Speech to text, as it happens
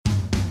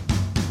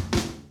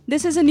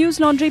This is a News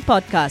Laundry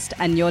podcast,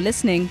 and you're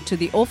listening to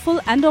the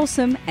Awful and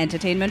Awesome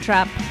Entertainment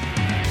Wrap.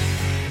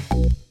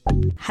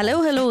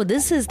 Hello.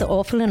 This is the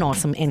Awful and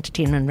Awesome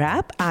Entertainment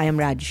Wrap. I am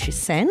Rajyasree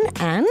Sen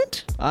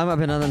and... I'm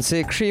Abhinandan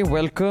Sekhri.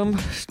 Welcome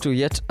to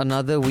yet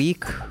another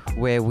week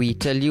where we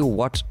tell you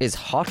what is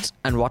hot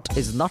and what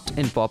is not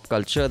in pop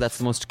culture. That's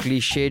the most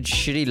cliched,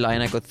 shitty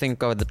line I could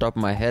think of at the top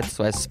of my head,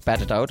 so I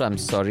spat it out. I'm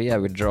sorry, I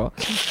withdraw.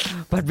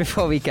 But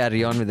before we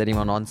carry on with any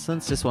more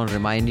nonsense, just want to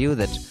remind you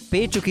that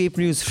pay to keep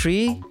news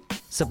free.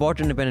 Support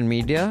independent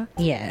media.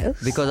 Yes.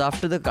 Because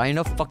after the kind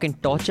of fucking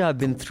torture I've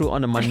been through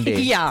on a Monday.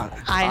 Yeah,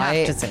 I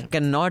have to say. I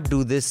cannot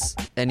do this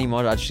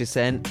anymore, Rajyasree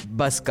Sen.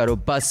 Bas karo,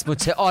 bas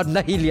mujhe aur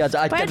nahi liya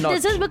ja. But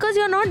this is because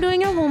you're not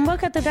doing your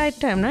homework at the right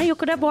time, na? You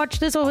could have watched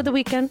this over the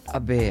weekend.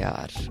 अबे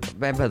यार,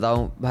 मैं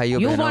बताऊं भाइयों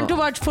You बहनों. want to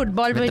watch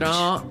football, which...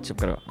 चुप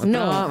करो.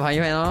 No.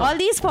 भाइयों बहनों. All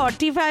these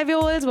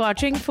 45-year-olds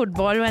watching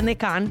football when they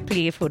can't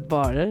play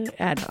football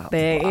at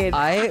their age.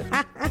 I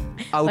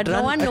But no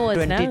outrun one a knows,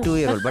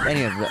 22-year-old. But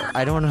anyway,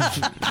 I don't want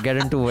to get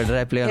into whether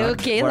I play or not.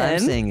 Okay, what then. I'm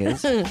saying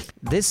is,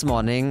 this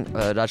morning,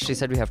 Rajyasree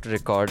said we have to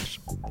record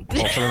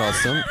Awful and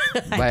Awesome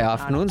by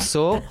afternoon.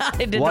 So,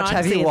 I did what not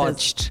have say you this.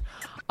 watched?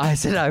 I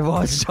said I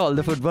watched all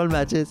the football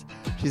matches.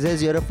 She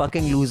says you're a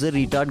fucking loser,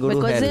 retard, go to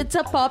hell. Because it's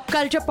a pop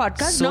culture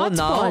podcast, So not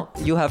now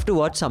sports. you have to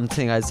watch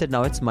something. I said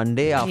now it's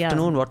Monday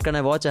afternoon. What can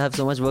I watch? I have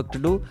so much work to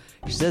do.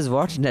 She says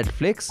watch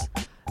Netflix.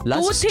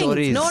 Lust Two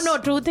Stories. things. No,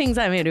 two things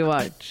I made you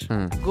watch.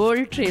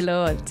 Gold trailer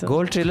also.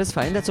 Gold trailer's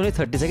fine. That's only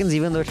 30 seconds.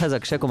 Even though it has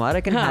Akshay Kumar,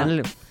 I can handle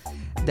him.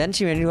 Then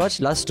she made me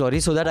watch Lust Story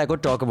so that I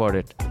could talk about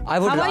it. I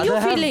would How are you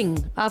rather have,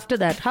 feeling after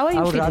that? How are you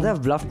I would feeling? rather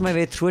have bluffed my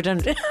way through it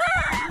and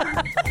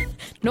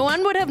No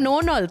one would have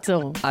known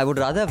also. I would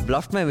rather have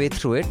bluffed my way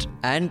through it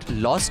and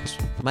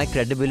lost my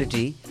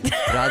credibility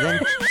rather than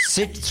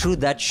sit through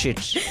that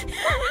shit.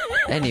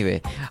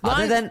 Anyway,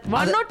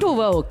 One or two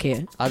were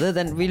okay. Other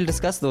than, we'll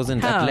discuss those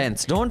in at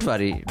length. Don't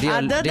worry, dear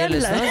Other than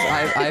listeners.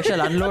 I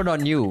shall unload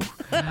on you.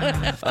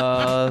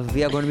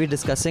 We are going to be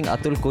discussing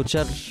Atul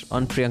Kochhar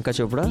on Priyanka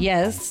Chopra.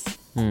 Yes.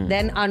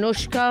 Then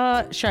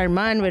Anushka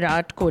Sharma and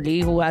Virat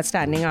Kohli, who are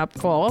standing up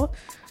for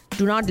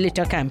Do Not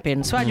Litter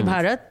campaign. Swaj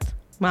Bharat,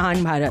 Mahan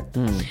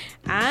Bharat.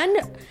 And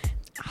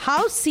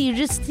how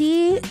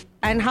seriously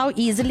and how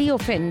easily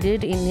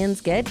offended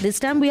Indians get. This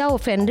time we are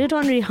offended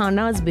on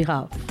Rihanna's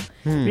behalf.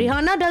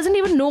 Rihanna doesn't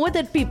even know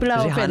that people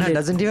are offended. Rihanna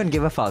doesn't even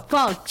give a fuck.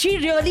 Fuck. She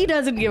really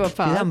doesn't give a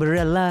fuck. She's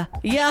umbrella.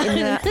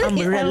 Yeah.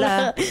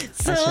 Umbrella.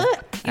 So,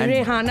 And-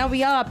 Rihanna,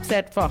 we are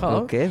upset for her.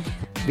 Okay.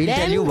 We'll Then-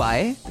 tell you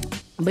why.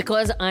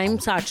 Because I'm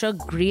such a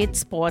great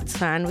sports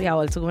fan, we are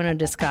also going to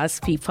discuss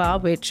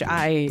FIFA, which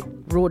I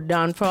wrote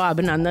down for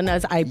Abhinandan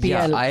as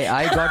IPL. Yeah,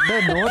 I got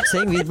the note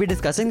saying we'll be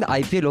discussing the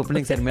IPL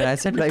opening segment. I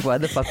said, like, why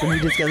the fuck will we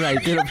discuss the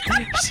IPL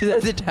opening? She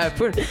says it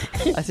happened.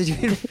 I said, you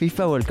mean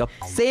FIFA World Cup?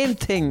 Same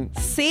thing.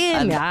 Same,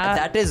 And yeah.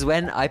 that is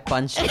when I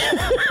punched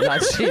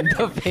Rajyasree in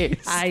the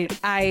face.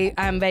 I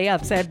am very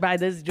upset by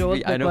this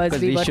joke I know, because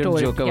we were shouldn't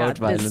told joke about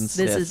violence.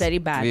 This Yes. is very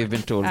bad. We've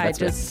been told. I That's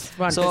just right.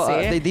 want so, to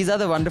say. these are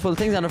the wonderful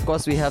things, and of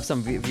course we have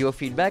some viewer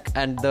feedback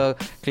and the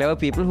clever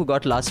people who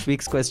got last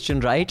week's question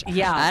right.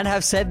 Yeah. And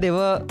have said they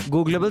were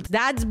Googleable.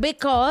 That's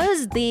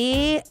because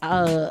they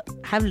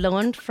have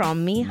learned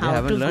from me how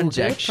haven't to learned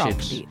Google jack shit.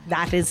 properly.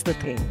 That is the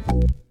thing.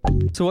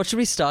 So what should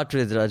we start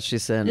with,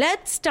 Rajyasree Sen?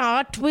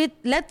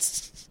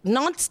 Let's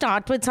not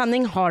start with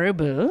something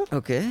horrible.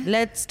 Okay.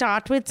 Let's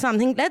start with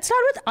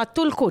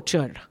Atul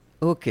Kochhar.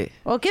 Okay.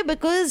 Okay,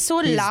 because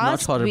He's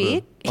last not horrible.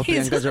 week... Or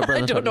Priyanka Chopra I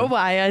not don't know horrible.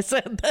 why I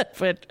said that,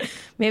 but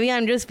maybe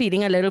I'm just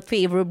feeling a little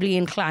favorably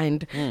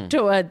inclined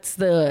towards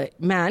the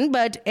man.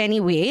 But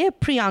anyway,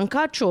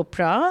 Priyanka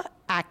Chopra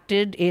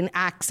acted in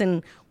Acts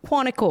in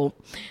Quantico.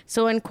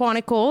 So in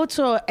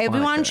Quantico,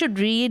 everyone Quantico. should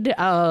read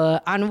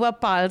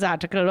Anwar Pal's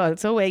article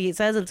also, where he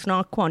says it's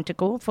not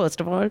Quantico, first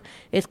of all,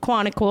 it's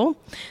Quantico.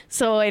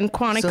 So in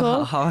Quantico...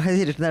 So how has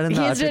he written that in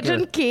the He's article?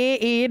 written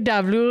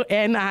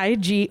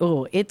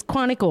Kawnigo. It's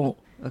Quantico.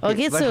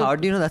 Okay, but so how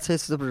do you know that's how you're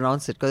supposed to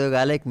pronounce it? Because a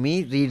guy like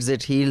me reads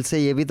it, he'll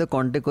say, "Ye bhi to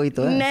Quantico hi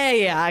to hai." No,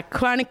 yeah,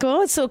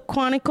 Quantico. So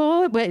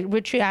Quantico,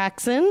 which she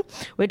acts in,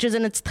 which is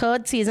in its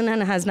third season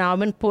and has now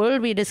been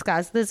pulled. We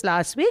discussed this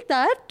last week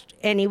that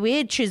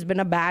anyway, she's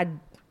been a bad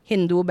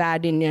Hindu,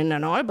 bad Indian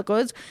and all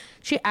because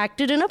she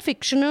acted in a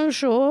fictional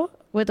show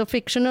with a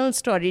fictional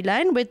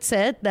storyline which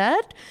said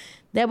that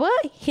there were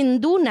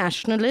Hindu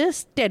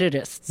nationalist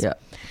terrorists. Yeah.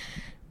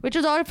 Which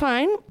is all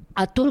fine.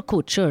 Atul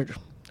Kochhar,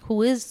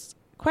 who is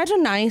quite a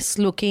nice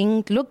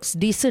looking, looks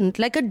decent,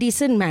 like a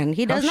decent man.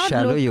 He does How not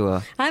shallow look... you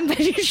are. I'm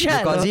very shallow.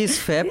 Because he's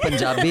fair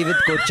Punjabi with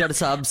Kochhar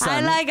Saab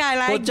son. I like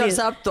Kochhar this.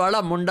 Saab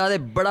थोड़ा मुंडा दे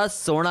बड़ा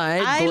सोना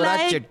है, I गोरा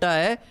like- चिट्टा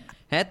है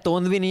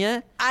तोंद भी नहीं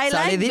है. I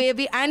sari like the-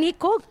 baby, and he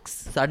cooks.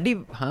 Sari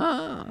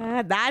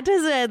हाँ. That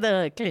is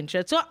the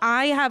clincher. So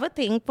I have a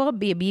thing for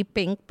baby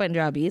pink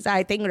Punjabis.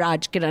 I think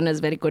Raj Kiran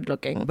is very good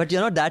looking. But you're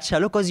not that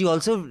shallow because you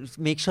also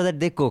make sure that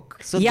they cook.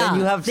 So yeah, then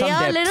you have some they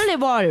are a depth. little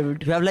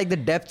evolved. You have like the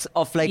depths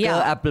of like Yeah.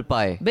 a apple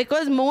pie.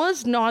 Because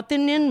most North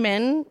Indian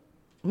men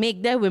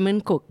make their women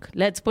cook.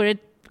 Let's put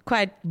it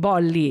quite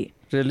boldly.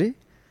 Really?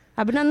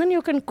 Abhinandan,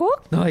 you can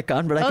cook? No, I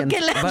can't, but I Okay,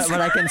 can. let's-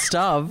 But I can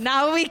starve.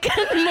 Now we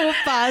can move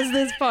past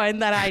this point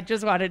that I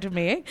just wanted to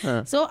make.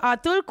 So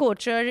Atul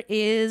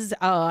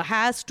Kochhar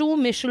has 2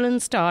 Michelin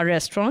star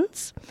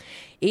restaurants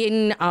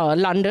in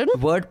London.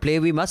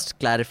 Wordplay. We must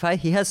clarify.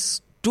 He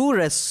has 2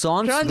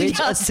 restaurants which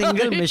Yeah, a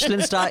single sorry.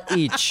 Michelin star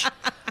each.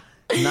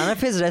 None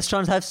of his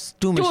restaurants have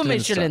 2 Michelin, 2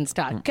 Michelin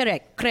star.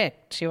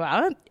 Correct,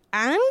 Shiva.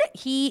 And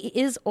he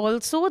is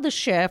also the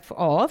chef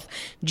of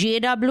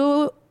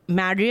JW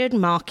Marriott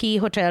Marquis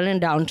Hotel in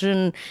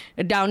downtown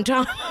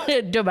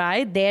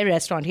Dubai, their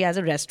restaurant. He has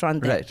a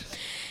restaurant there. Right.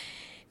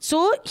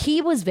 So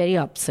he was very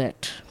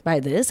upset by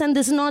this. And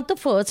this is not the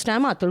first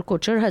time Atul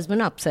Kochhar has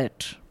been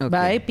upset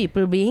by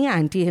people being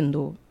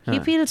anti-Hindu. He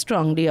feels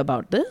strongly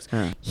about this.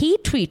 He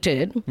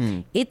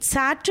tweeted, "It's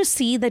sad to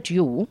see that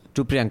you..."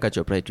 To Priyanka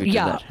Chopra, I tweeted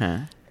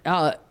that.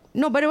 Huh?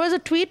 No, but it was a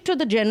tweet to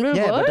the general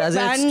world. but as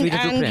it's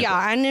tweeted to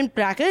Priyanka. And in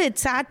bracket,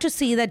 it's sad to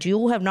see that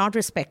you have not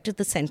respected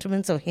the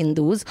sentiments of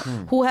Hindus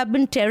who have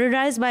been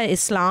terrorized by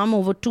Islam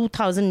over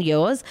 2,000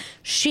 years.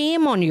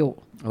 Shame on you.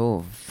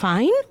 Oh,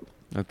 Fine.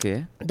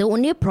 okay. The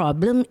only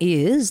problem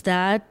is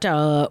that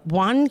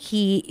one,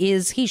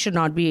 he should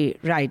not be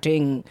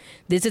writing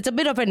this. It's a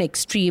bit of an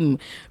extreme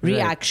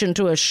reaction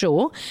to a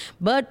show.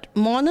 But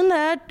more than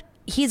that,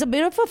 he's a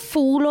bit of a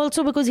fool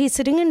also because he's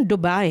sitting in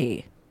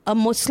Dubai, a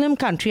Muslim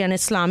country, an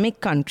Islamic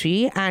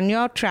country, and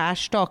you're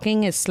trash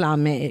talking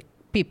Islamic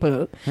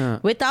people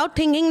without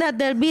thinking that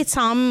there'll be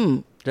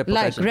some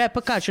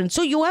repercussions.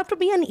 So you have to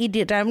be an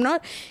idiot.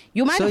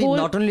 You might So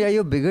not only are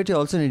you a bigot, you're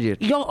also an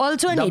idiot. You're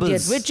also an Doubles.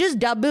 idiot, which is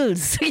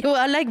doubles. You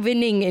are like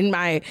winning in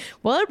my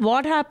world.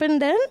 What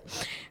happened then?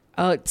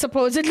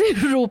 Supposedly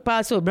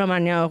Rupa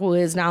Subramanya, who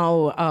is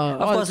now Of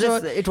course,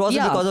 it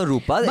wasn't because of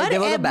Rupa. But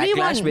There was a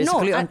backlash.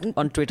 Basically, no,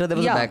 on Twitter, there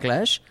was a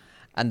backlash.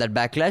 And that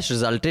backlash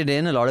resulted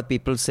in a lot of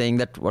people saying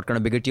that what kind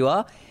of bigot you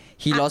are.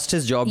 He lost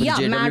his job with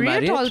JW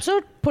Marriott.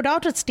 also put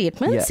out a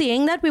statement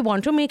saying that we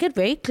want to make it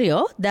very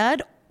clear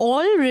that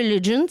all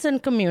religions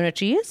and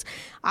communities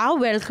are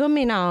welcome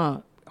in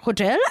our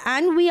hotel,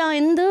 and we are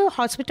in the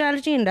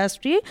hospitality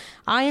industry.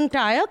 Our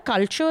entire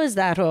culture is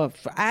that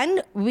of,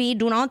 and we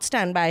do not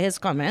stand by his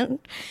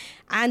comment.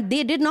 And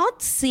they did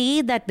not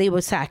say that they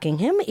were sacking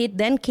him. It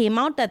then came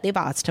out that they've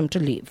asked him to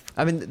leave.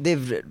 I mean,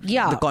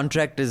 the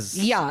contract is...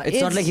 it's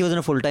not like he was in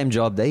a full-time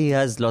job there. He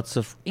has lots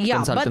of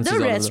consultancies. But the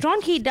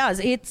restaurant he does,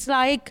 it's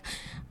like,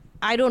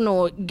 I don't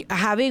know,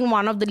 having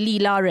one of the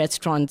Leela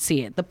restaurants say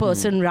it. The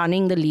person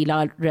running the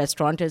Leela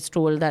restaurant is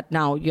told that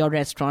now your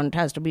restaurant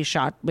has to be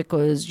shut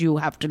because you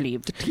have to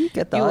leave.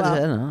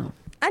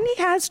 And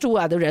he has 2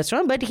 other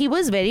restaurants, but he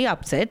was very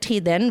upset. He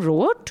then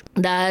wrote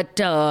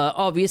that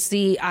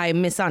obviously I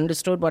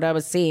misunderstood what I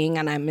was saying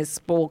and I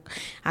misspoke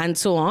and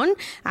so on.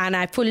 And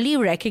I fully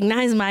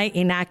recognize my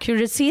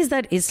inaccuracies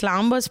that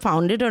Islam was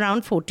founded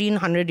around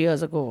 1400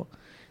 years ago.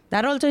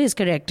 That also is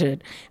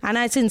corrected. And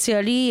I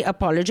sincerely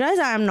apologize.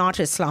 I am not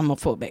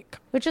Islamophobic,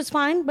 which is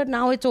fine, but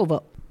now it's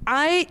over.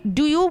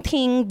 Do you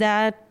think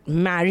that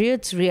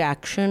Marriott's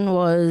reaction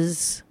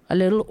was a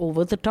little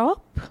over the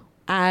top?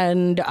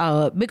 And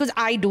because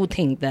I do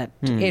think that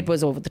it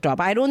was over the top.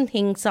 I don't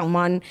think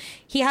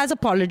he has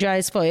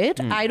apologized for it.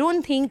 I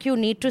don't think you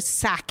need to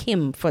sack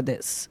him for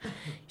this.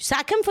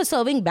 Sack him for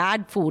serving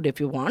bad food if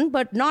you want,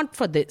 but not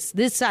for this.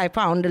 This I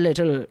found a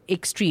little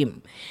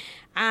extreme.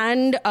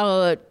 And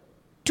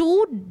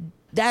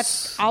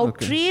that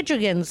outrage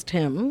against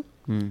him,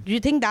 do you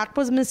think that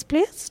was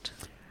misplaced?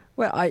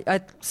 Well,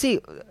 I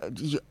see,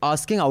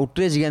 asking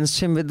outrage against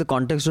him with the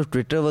context of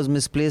Twitter was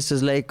misplaced.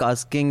 Is like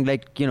asking,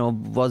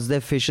 was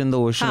there fish in the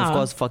ocean? Of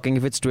course, fucking,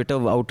 if it's Twitter,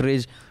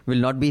 outrage will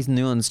not be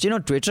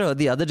nuanced. Twitter,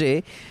 the other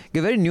day,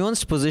 gave a very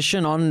nuanced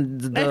position on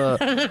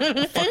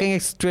the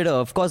fucking Twitter.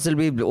 Of course, there'll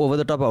be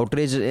over-the-top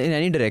outrage in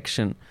any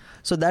direction.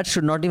 So that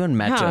should not even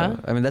matter.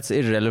 I mean, that's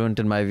irrelevant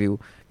in my view.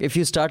 If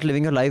you start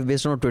living your life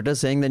based on what Twitter is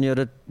saying, then you're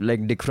a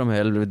dick from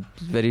hell with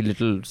very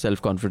little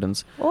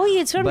self-confidence. Oh,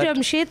 it's from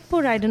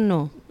Jamshedpur. I didn't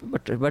know.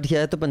 But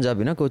here to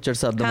Punjabi, na Kochhar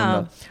Saab da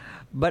Munda.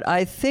 But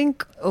I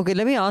think, okay,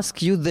 let me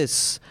ask you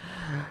this.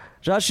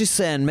 Rashi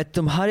Sen, मैं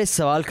तुम्हारे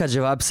सवाल का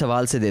जवाब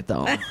सवाल से देता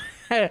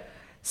हूँ.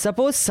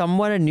 Suppose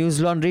someone at News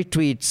Laundry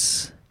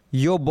tweets,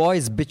 "Your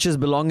boys bitches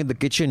belong in the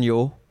kitchen,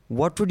 yo."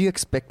 What would you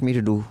expect me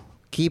to do?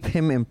 Keep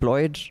him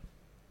employed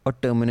or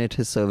terminate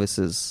his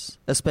services,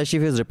 especially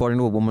if he's reporting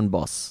to a woman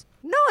boss?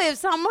 No, if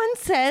someone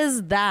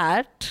says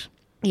that,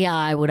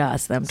 I would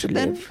ask them to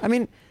leave. I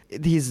mean,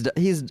 he's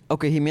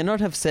okay. He may not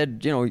have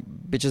said,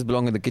 bitches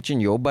belong in the kitchen,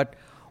 yo, but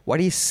what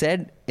he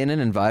said in an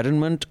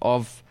environment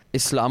of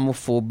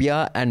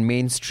Islamophobia and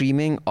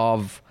mainstreaming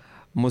of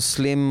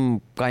Muslim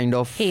kind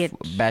of hate,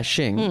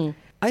 bashing,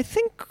 I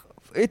think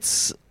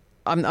it's.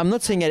 I'm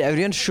not saying that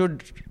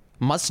everyone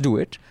must do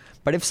it,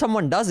 but if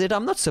someone does it,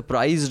 I'm not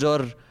surprised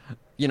or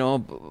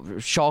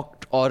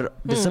shocked or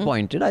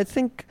disappointed. I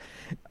think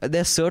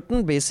there are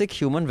certain basic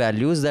human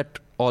values that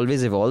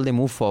always evolve. They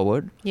move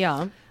forward.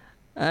 Yeah.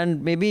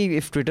 And maybe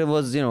if Twitter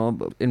was,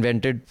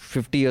 invented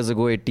 50 years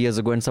ago, 80 years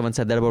ago, and someone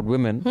said that about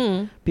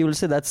women, people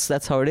say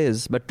that's how it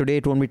is. But today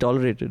it won't be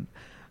tolerated.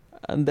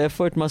 And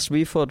therefore it must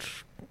be for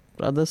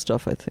other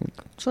stuff, I think.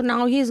 So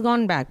now he's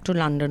gone back to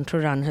London to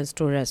run his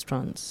 2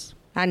 restaurants.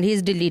 And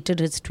he's deleted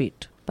his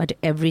tweet. But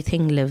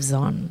everything lives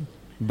on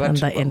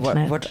the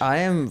internet. What I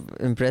am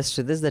impressed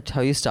with is that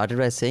how you started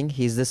by saying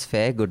he's this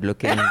fair,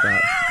 good-looking guy.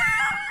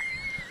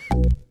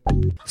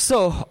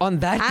 So, on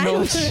that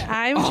note...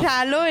 I'm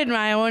shallow in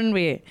my own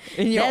way.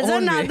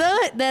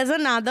 There's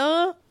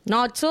another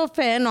not so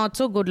fair, not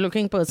so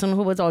good-looking person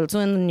who was also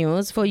in the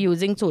news for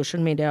using social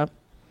media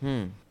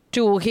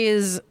to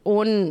his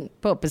own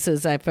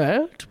purposes, I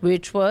felt,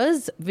 which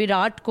was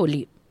Virat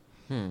Kohli.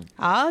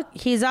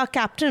 He's our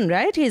captain,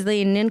 right? He's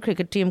the Indian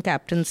cricket team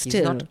captain still.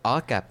 He's not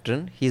our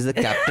captain. He's the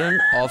captain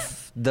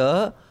of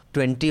the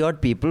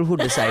 20-odd people who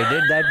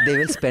decided that they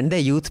will spend their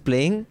youth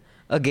playing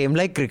a game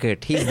like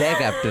cricket. He's their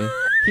captain.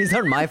 He's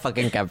not my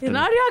fucking captain. He's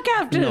not your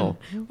captain? No.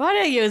 What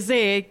are you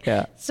saying?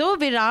 Yeah. So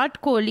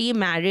Virat Kohli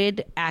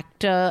married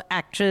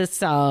actress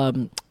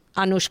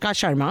Anushka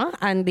Sharma,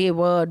 and they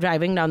were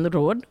driving down the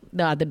road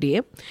the other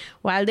day.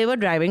 While they were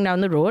driving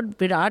down the road,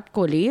 Virat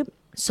Kohli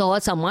saw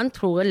someone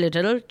throw a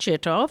little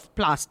chit of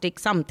plastic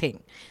something,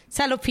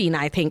 cellophane,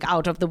 I think,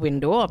 out of the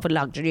window of a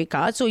luxury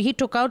car. So he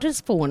took out his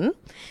phone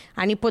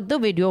and he put the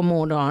video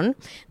mode on.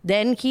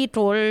 Then he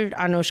told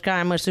Anushka,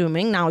 I'm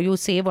assuming, now you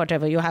say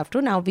whatever you have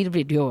to, now we'll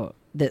video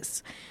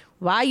this.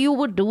 Why you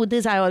would do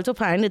this, I also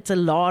find it's a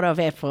lot of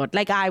effort.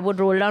 Like, I would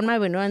roll down my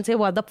window and say,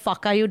 what the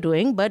fuck are you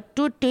doing? But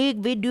to take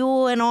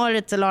video and all,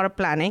 it's a lot of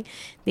planning.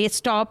 They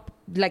stopped,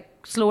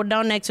 slowed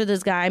down next to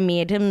this guy,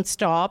 made him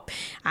stop,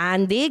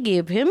 and they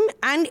gave him,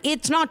 and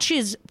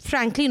she's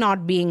frankly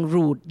not being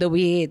rude the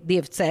way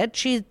they've said.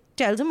 She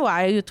tells him,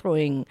 why are you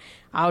throwing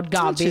out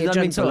garbage? She's not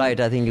being and so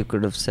polite. I think you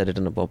could have said it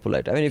in a more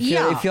polite. I mean, if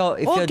your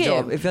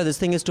job, if your this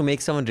thing is to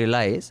make someone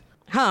realize.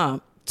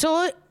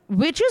 So,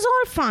 which is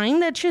all fine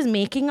that she's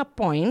making a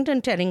point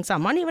and telling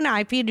someone, even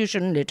I feel you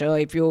shouldn't litter.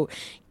 If you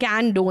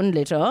can, don't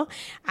litter.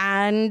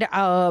 And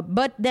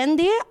but then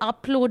they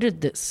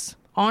uploaded this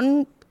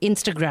on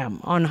Instagram,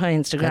 on her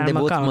Instagram account. And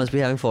they both must be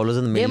having followers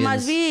in the millions. They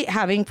must be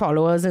having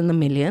followers in the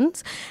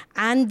millions.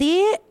 And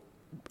they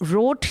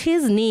wrote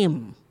his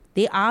name.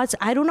 They asked,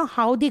 I don't know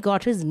how they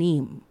got his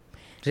name.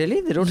 Really?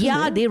 They wrote his name?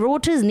 Yeah, they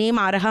wrote his name,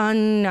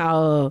 Arhan...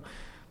 No.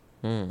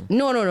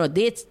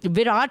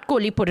 Virat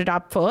Kohli put it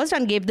up first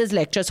and gave this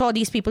lecture. Saw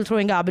these people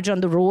throwing garbage on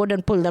the road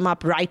and pulled them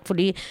up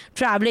rightfully.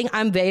 Traveling,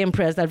 I'm very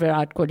impressed that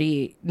Virat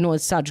Kohli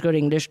knows such good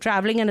English.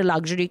 Traveling in a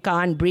luxury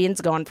car and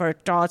brains gone for a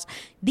toss.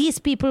 These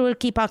people will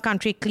keep our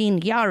country clean.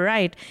 Yeah,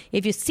 right.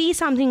 If you see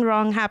something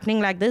wrong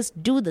happening like this,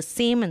 do the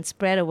same and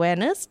spread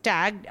awareness.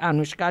 Tagged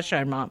Anushka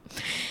Sharma.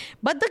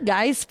 But the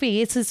guy's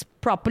face is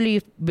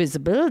properly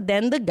visible.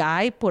 Then the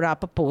guy put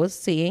up a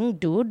post saying,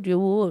 dude,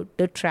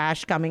 the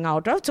trash coming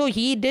out of. So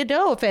he did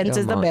offense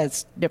is the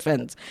best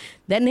defense.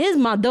 Then his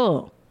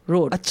mother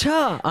wrote.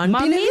 अच्छा, aunty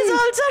Mummy ने is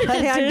also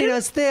अरे written. Aunty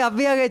नमस्ते, आप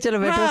भी आ गए, चलो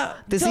बैठो.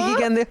 This की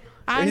कहते.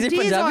 Auntie Is it is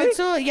Punjabi?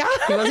 also, yeah.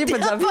 Was he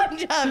Punjabi?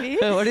 Punjabi.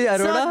 What is Arora?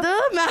 So the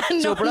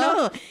man, Chopra?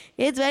 no.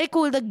 It's very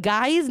cool. The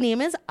guy's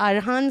name is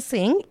Arhan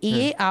Singh,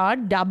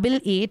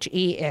 Arhhan.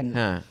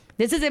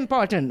 This is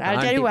important. I'll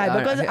tell you why.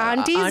 Because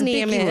auntie's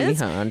name is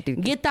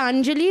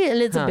Gitanjali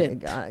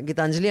Elizabeth.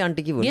 Gitanjali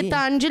auntie की बोली.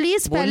 Gitanjali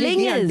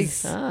spelling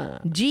is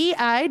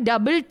Gittan.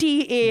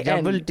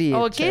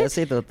 Okay.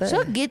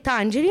 So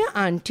Gitanjali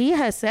auntie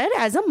has said,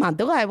 as a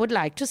mother, I would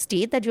like to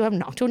state that you have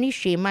not only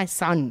shamed my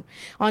son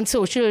on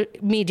social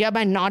media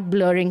by not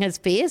blurring his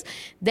face,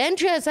 then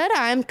she has said,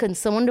 I am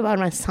concerned about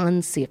my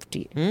son's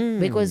safety.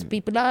 Because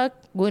people are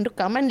going to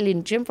come and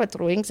lynch him for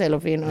throwing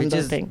cellophane on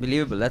the thing. Which is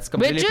believable. That's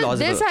completely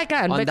plausible. This I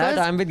can. On that,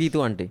 I'm with Gitu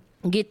auntie.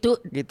 Gitu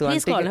auntie.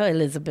 Please call her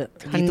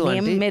Elizabeth. Her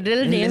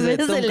Middle name is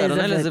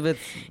Elizabeth.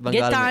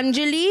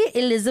 Gitanjali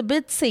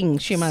Elizabeth Singh,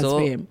 she must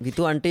be.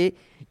 Gitu auntie,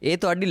 ये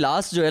तो aunty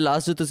last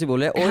जो तुसी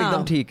बोले वो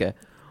एकदम ठीक है.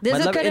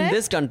 मतलब in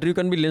this country you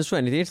can be lynched for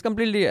anything. It's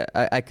completely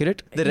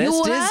accurate. The rest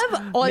you is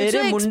have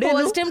also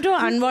exposed him to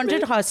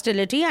unwanted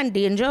hostility and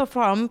danger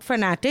from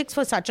fanatics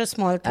for such a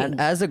small thing. And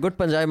as a good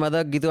Punjabi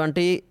mother, Gitu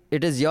auntie,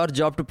 it is your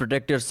job to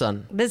protect your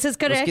son. This is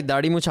correct. उसकी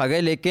दाढ़ी मुछ आ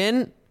गई,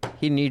 लेकिन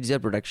he needs your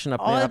protection.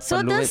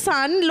 Also, the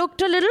son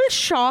looked a little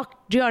shocked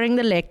during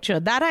the lecture.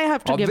 That I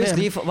have to give him.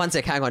 Obviously, one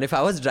sec, hang on. If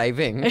I was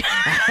driving and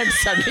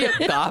suddenly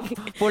a car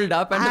pulled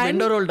up and the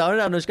window rolled down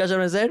and Anushka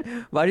Sharma said,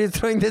 why are you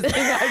throwing this thing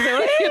at me?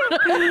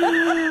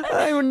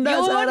 You would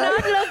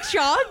not look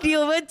shocked.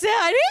 You would say,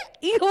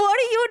 what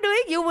are you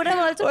doing? You would have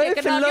also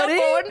taken out your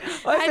phone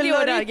and you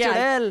would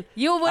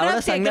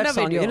have taken a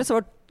video. You know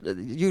what?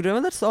 You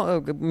remember that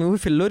song,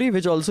 movie Fillori,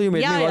 which also you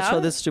made me watch for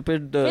this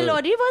stupid...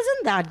 Fillori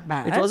wasn't that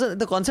bad. It wasn't.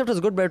 The concept was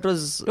good, but it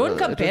was... Don't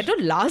compare to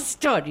Love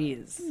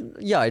Stories.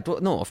 Yeah, it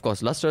was... No, of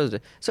course, Love Stories.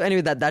 So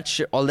anyway,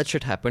 all that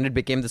shit happened. It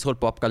became this whole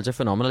pop culture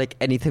phenomenon, like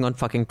anything on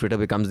fucking Twitter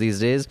becomes these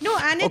days. No,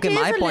 and it is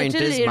my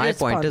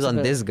point is on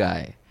this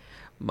guy.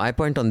 My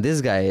point on this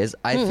guy is,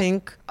 I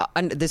think...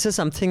 and this is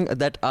something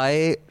that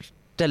I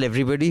tell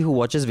everybody who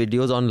watches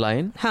videos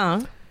online.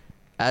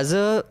 As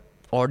a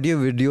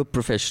audio-video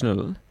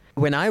professional...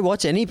 when I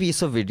watch any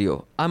piece of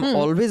video, I'm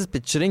always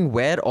picturing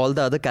where all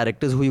the other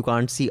characters who you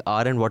can't see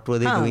are and what were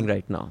they doing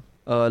right now.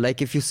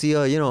 Like if you see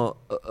a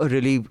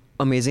really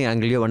amazing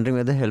angle, you're wondering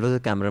where the hell was the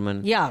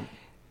cameraman. Yeah.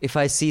 If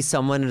I see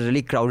someone in a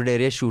really crowded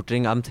area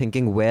shooting, I'm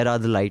thinking, where are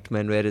the light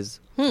men? Where is...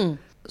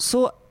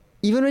 So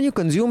even when you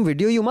consume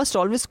video, you must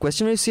always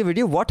question when you see a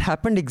video, what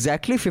happened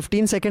exactly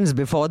 15 seconds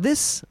before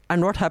this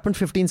and what happened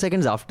 15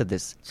 seconds after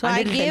this. So and I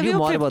it'll tell gave you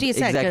more 50 about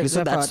seconds. Exactly.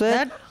 So that's where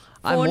that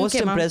I'm phone most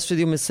came impressed with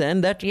you, Miss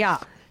Sen, that Yeah.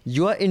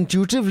 you are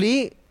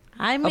intuitively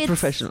a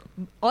professional.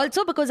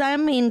 Also because I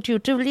am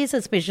intuitively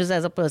suspicious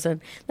as a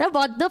person. Now,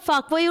 what the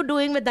fuck were you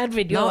doing with that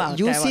video? Now,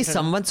 you see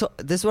someone, so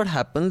this is what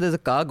happened, there's a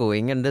car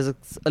going and there's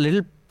a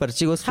little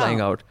parchi goes flying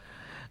out.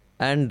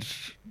 And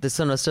this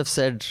one must have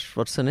said,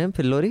 what's her name?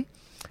 Pillori?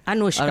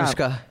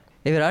 Anushka.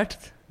 Hey Virat,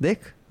 देख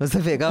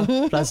उसने फेंका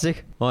plastic.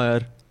 हाँ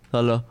यार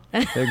साला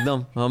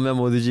एकदम मैं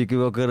मोदी जी की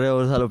वो कर रहे हैं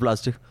और साला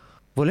प्लास्टिक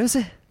बोले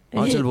उसे.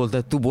 हाँ चल बोलता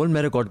है तू बोल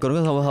मैं रिकॉर्ड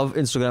करूँगा हम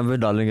इंस्टाग्राम पे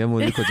डालेंगे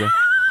मोदी को.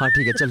 हाँ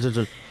ठीक है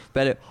चल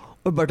पहले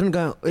और बटन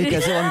का ये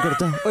कैसे ऑन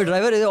करता है और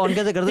ड्राइवर ये ऑन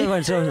कैसे करता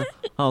है.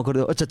 हाँ कर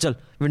दो. अच्छा चल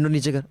विंडो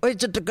नीचे कर. ओए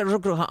चल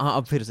रुक. हाँ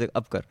अब फिर से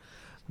अब कर.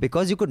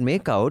 Because you could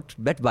make out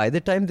that by the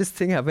time this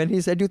thing happened,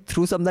 he said you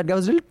threw something. That guy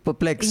was a little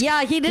perplexed.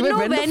 Yeah, he didn't know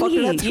when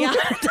he... Yeah,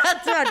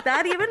 that's what.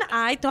 That even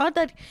I thought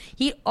that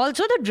he...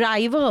 Also the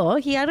driver,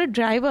 he had a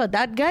driver.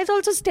 That guy's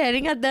also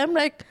staring at them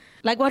like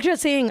what you're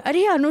saying.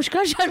 Arey,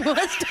 Anushka Sharma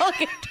was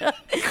talking to her.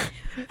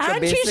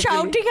 And she's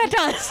shouting at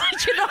us.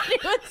 She's not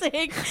even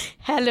saying,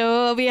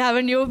 hello, we have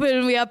a new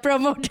film, we are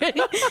promoting.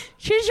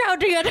 She's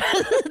shouting at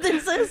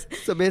us.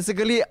 So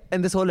basically,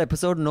 in this whole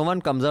episode, no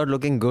one comes out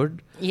looking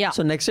good. Yeah.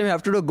 So next time you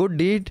have to do a good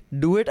deed,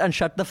 do it and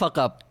shut the fuck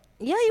up.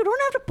 Yeah, you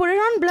don't have to put it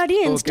on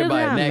bloody Instagram.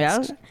 Okay, bye.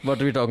 Next. Yeah?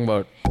 What are we talking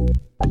about?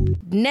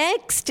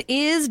 Next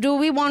is, do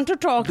we want to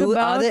talk about...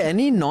 Are there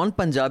any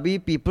non-Punjabi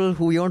people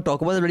who you want to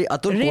talk about?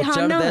 Atul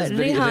Kochar, there's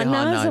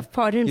Rihanna is a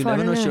foreign. You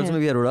never know, she also may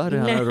be Arora.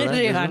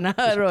 Rihanna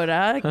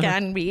Arora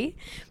can be.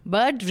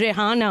 But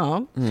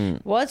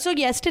Rihanna was... So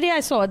yesterday I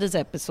saw this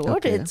episode.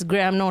 Okay. It's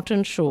Graham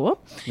Norton's show.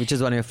 Which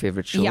is one of your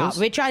favorite shows. Yeah,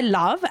 which I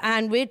love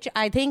and which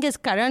I think is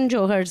Karan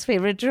Johar's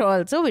favorite show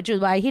also, which is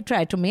why he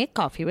tried to make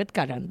Coffee with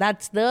Karan.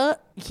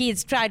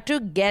 He's tried to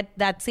get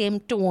that same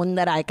tone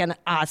that I can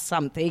ask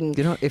something.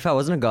 You know, if I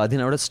wasn't a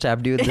Guardian, I would have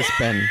stabbed you with this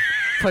pen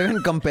for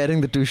even comparing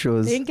the two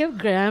shows. Think if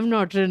Graham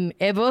Norton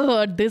ever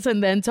heard this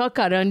and then saw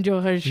Karan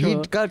Johar's show.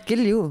 He'd kill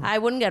you. I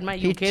wouldn't get my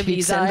UK visa.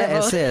 He'd send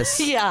the SAS.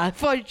 Yeah,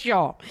 for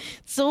sure.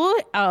 So,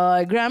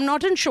 Graham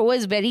Norton's show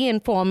is very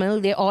informal.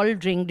 They all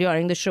drink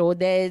during the show.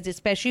 There's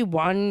especially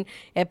one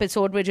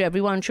episode which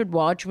everyone should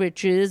watch,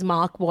 which is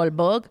Mark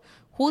Wahlberg,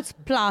 who's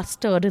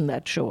plastered in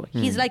that show.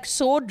 He's like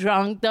so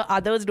drunk, the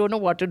others don't know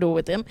what to do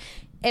with him.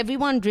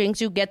 Everyone drinks,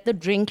 you get the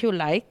drink you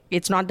like.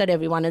 It's not that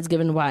everyone is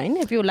given wine.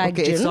 If you like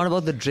gin. It's not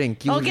about the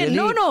drink. You okay, really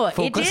no. It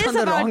focus is on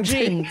the about wrong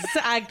drinks,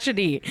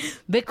 actually.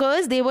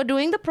 Because they were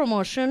doing the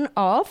promotion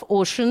of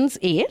Ocean's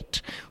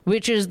 8,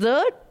 which is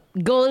the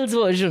girls'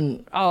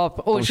 version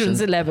of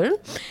Ocean's 11.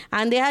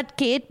 And they had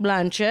Kate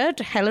Blanchett,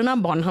 Helena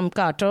Bonham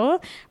Carter,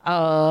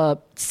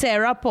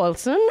 Sarah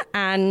Paulson,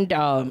 and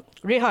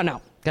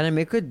Rihanna. Can I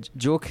make a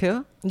joke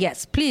here?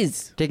 Yes,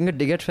 please. Taking a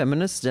dig at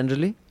feminists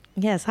generally?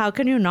 Yes, how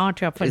can you not?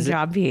 You're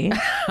Punjabi.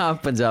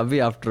 Punjabi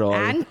after all.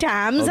 And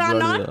Tams are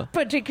not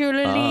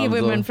particularly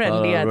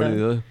women-friendly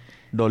either.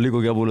 Dolly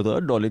ko kya bola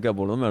tha? Dolly kya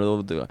bola? Main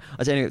to batega.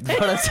 Acha anyway,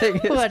 what I'm saying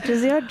is... What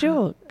is your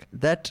joke?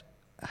 That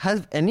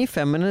has any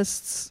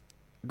feminists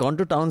gone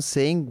to town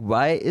saying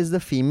why is the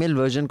female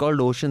version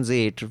called Ocean's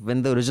 8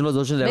 when the original was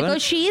Ocean's 11?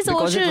 Because she's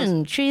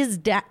Ocean.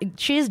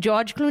 She's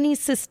George Clooney's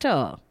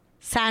sister.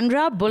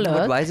 Sandra Bullock.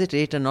 But why is it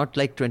 8 and not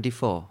like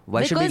 24?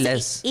 Why should it be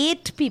less?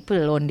 8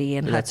 people only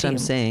in her That's team. what I'm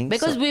saying.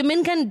 Because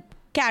women can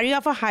carry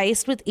off a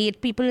heist with 8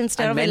 people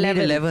instead of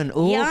 11. 11.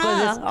 Oh,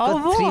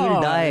 because 3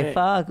 will die.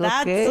 Fuck,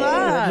 okay.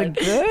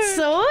 That's what.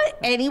 So,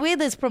 anyway,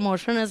 this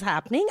promotion is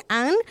happening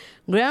and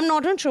Graham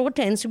Norton's show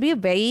tends to be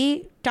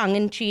very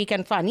tongue-in-cheek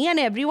and funny and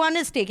everyone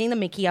is taking the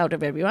mickey out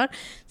of everyone.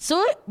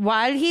 So,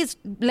 while he's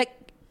like,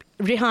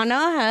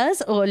 Rihanna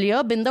has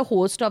earlier been the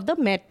host of the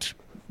Met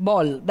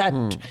Ball,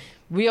 that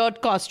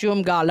weird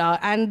costume gala,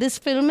 and this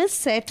film is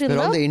set in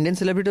all the Indian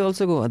celebrities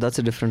also go? That's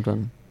a different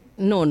one.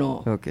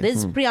 No. Okay. This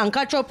is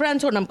Priyanka Chopra and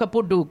Sonam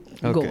Kapoor do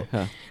go.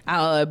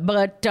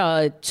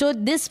 So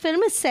this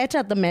film is set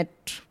at the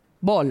Met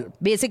Ball.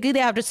 Basically, they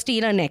have to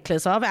steal a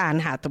necklace of Anne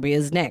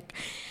Hathaway's neck.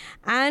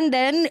 And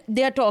then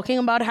they're talking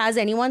about, has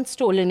anyone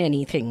stolen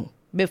anything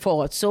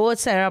before? So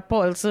Sarah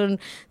Paulson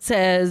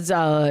says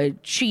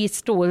she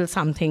stole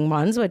something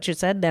once, which she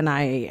said, then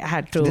I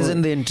had to... This is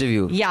in the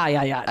interview?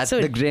 Yeah. At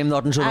the Graham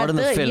Norton show, not in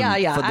the film.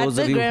 Yeah. For those at of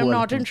the you Graham who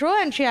Norton show,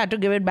 and she had to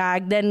give it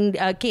back. Then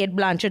Kate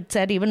Blanchett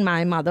said, even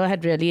my mother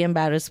had really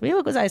embarrassed me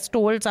because I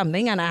stole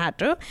something and I had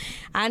to.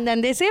 And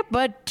then they say,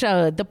 but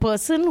the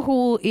person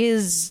who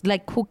is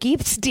like, who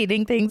keeps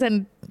stealing things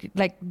and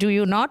like, do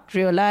you not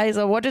realize,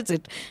 or what is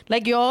it?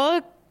 Like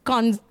you're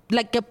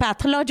like a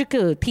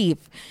pathological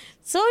thief.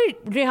 So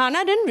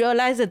Rihanna didn't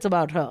realize it's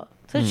about her.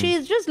 So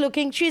she's just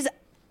looking, she's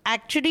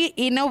actually,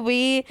 in a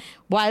way,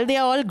 while they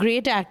are all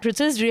great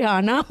actresses,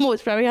 Rihanna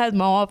most probably has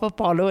more of a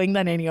following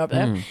than any of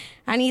them.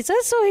 And he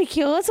says, so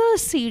here's a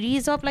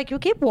series of, like, you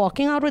keep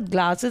walking out with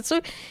glasses.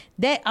 So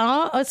there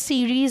are a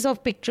series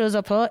of pictures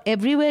of her.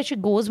 Everywhere she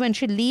goes, when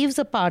she leaves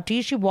a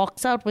party, she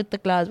walks out with the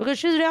glass because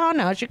she's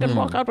Rihanna. She can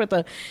walk out with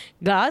a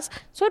glass.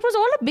 So it was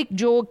all a big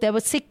joke. There were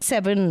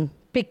 6-7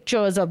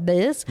 pictures of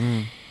this.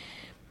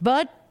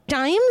 But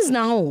Times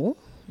Now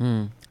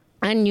and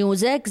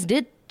NewsX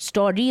did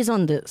stories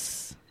on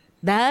this.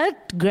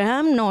 That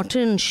Graham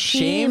Norton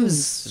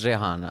Shames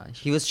Rihanna.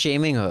 He was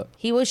shaming her.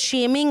 He was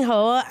shaming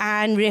her,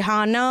 and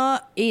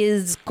Rihanna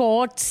is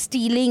caught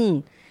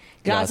stealing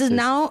glasses.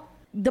 Now,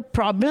 the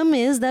problem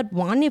is that,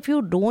 one, if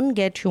you don't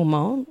get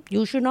humor,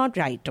 you should not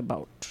write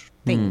about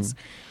things.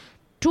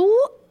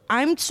 Two,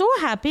 I'm so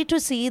happy to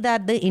see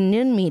that the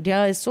Indian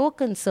media is so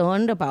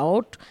concerned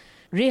about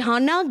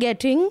Rihanna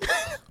getting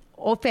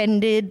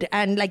offended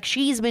and like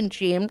she's been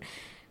shamed.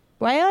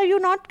 Why are you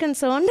not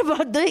concerned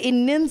about the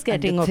Indians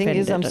getting offended? The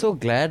thing is, I'm so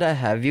glad I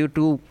have you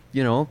to,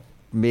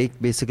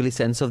 make basically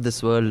sense of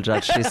this world,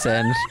 Rajshri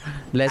Sen,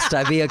 lest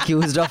I be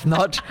accused of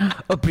not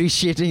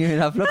appreciating you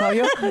enough. Look how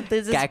you're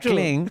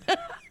cackling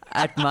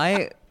at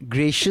my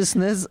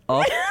graciousness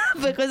of...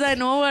 Because I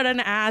know what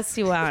an ass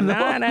you are, and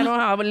I know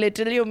how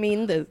little you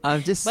mean this.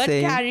 I'm just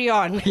saying... But carry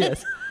on.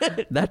 Yes.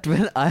 That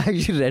when I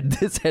actually read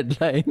this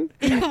headline,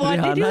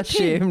 Rihanna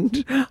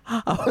shamed,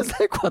 I was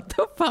like, what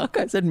the fuck?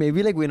 I said,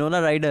 maybe like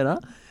Winona Ryder, huh?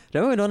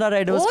 Remember Winona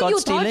Ryder was caught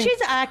stealing? Oh, you thought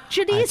she's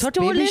actually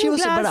stolen maybe she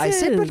was, glasses. but I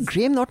said, but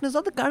Graham Norton is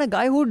not the kind of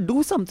guy who would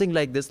do something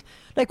like this.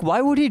 Like,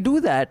 why would he do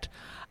that?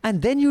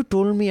 And then you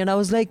told me, and I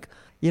was like,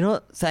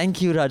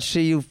 thank you,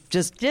 Rajshri. You've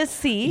just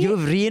see.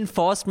 You've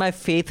reinforced my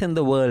faith in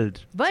the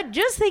world. But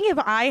just think, if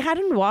I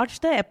hadn't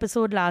watched the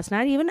episode last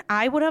night, even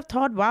I would have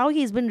thought, wow,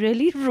 he's been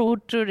really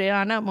rude to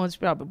Rihanna, most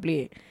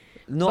probably.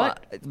 No,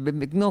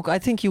 I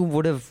think you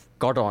would have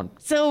got on.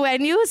 So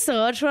when you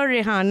search for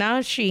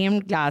Rihanna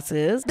shamed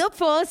glasses, the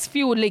first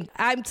few links,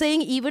 I'm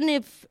saying even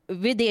if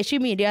Videshi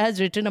media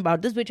has written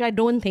about this, which I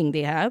don't think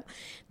they have,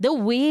 the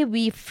way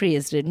we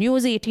phrased it,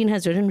 News 18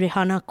 has written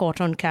Rihanna caught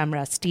on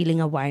camera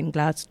stealing a wine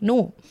glass.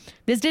 No,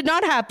 this did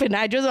not happen.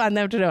 I just want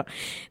them to know.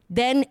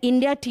 Then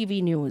India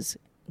TV News,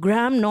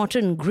 Graham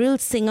Norton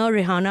grills singer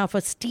Rihanna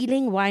for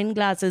stealing wine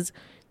glasses.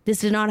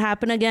 This did not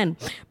happen again.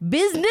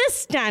 Business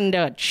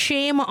Standard,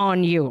 shame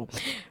on you.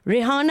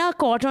 Rihanna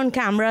caught on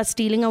camera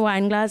stealing a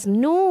wine glass.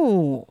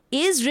 No.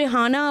 Is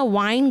Rihanna a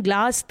wine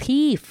glass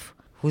thief?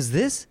 Who's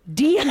this?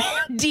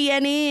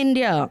 DNA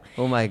India.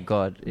 Oh my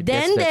God.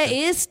 Then there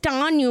is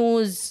Star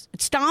News.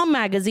 Star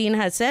Magazine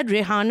has said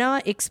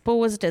Rihanna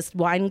exposed as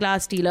wine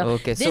glass stealer.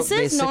 Okay, this so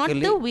is not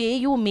the way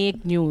you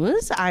make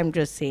news. I'm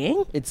just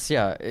saying.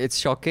 It's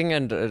shocking.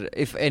 And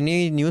if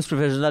any news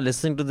professionals are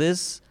listening to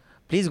this,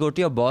 please go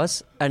to your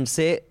boss and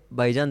say,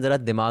 Bhaijan, zara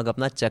dimag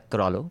apna check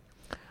kara lo.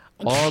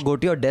 Or go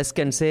to your desk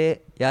and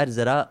say, yaar,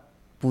 zara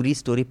puri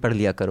story pad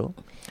liya karo.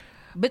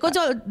 Because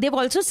they've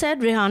also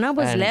said Rihanna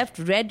was left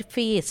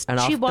red-faced. And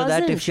she after wasn't.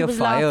 that, if she you're was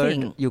fired,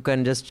 laughing. you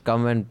can just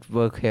come and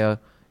work here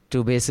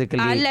to basically...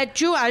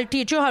 I'll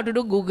teach you how to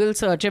do Google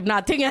search. If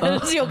nothing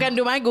else, you can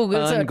do my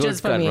Google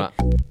searches for me.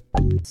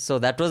 So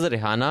that was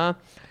Rihanna.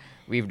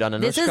 We've done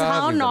Anushka. This is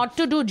how not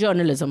to do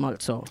journalism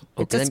also.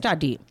 It's a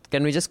study.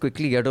 Can we just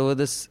quickly get over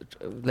this,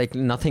 like,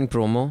 nothing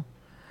promo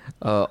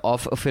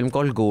of a film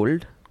called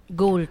Gold?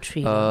 Gold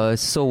Tree.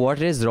 So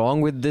what is wrong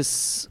with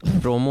this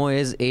promo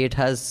is it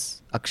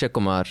has Akshay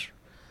Kumar.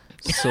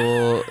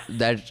 So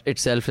that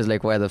itself is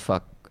like, why the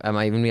fuck am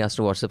I even being asked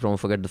to watch the promo?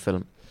 Forget the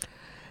film.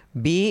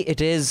 B, it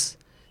is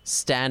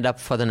stand up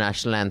for the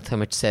national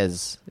anthem. It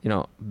says,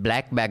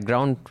 black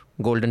background,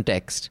 golden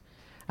text.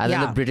 And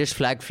then the British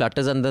flag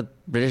flutters and the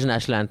British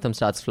national anthem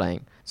starts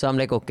flying. So I'm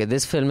like, okay,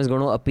 this film is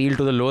going to appeal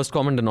to the lowest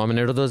common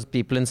denominator, those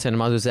people in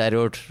cinemas who say, I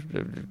wrote,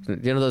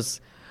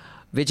 those,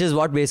 which is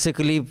what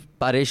basically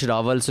Paresh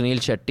Rawal, Sunil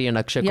Shetty and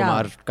Akshay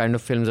Kumar kind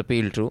of films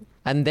appeal to.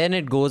 And then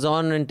it goes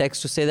on in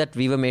text to say that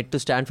we were made to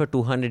stand for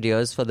 200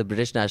 years for the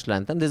British national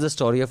anthem. This is the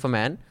story of a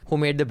man who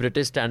made the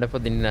British stand up for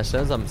the Indian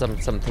national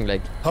anthem, something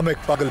like. हम एक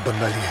पागल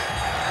बनना लिए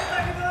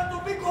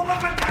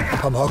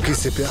हम hockey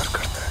से प्यार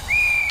करते हैं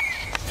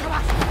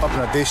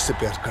अपना देश से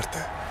प्यार करते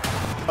हैं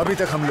अभी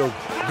तक हम लोग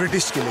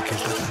ब्रिटिश के लिए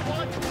खेलते थे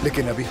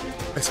लेकिन अभी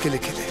इसके लिए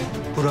खेले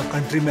पूरा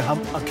कंट्री में हम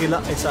अकेला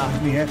ऐसा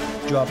आदमी है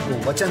जो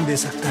आपको वचन दे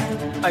सकता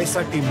है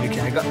ऐसा टीम लेके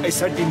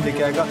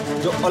आएगा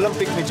जो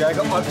ओलंपिक में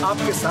जाएगा और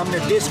आपके सामने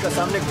देश का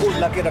सामने गोल्ड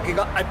लाके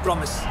रखेगा आई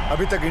प्रॉमिस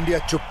अभी तक इंडिया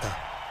चुप था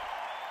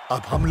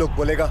अब हम लोग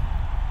बोलेगा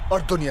और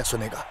दुनिया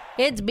सुनेगा.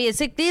 It's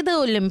basically the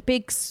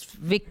Olympics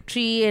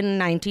victory in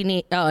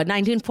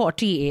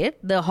 1948,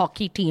 the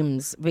hockey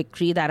team's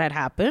victory that had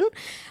happened.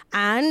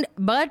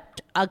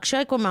 But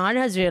Akshay Kumar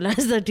has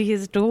realized that he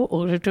is too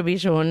old to be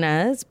shown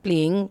as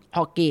playing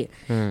hockey.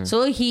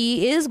 So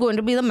he is going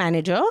to be the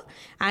manager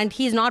and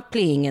he's not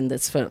playing in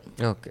this film.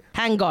 Okay.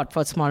 Thank God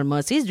for Small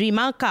Mercies.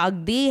 Reema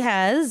Kagdi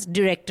has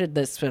directed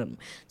this film.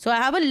 So I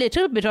have a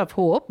little bit of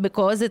hope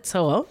because it's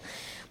her.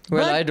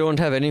 Well, But I don't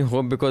have any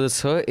hope because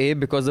it's her. A,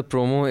 because the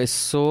promo is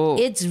so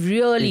it's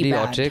really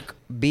idiotic.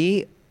 bad.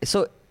 B,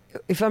 so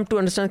if I'm to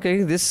understand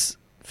correctly, this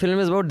film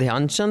is about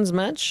Dhyan Chand's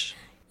match.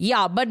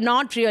 Yeah, but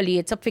not really.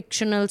 It's a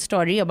fictional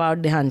story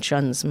about Dhyan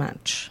Chand's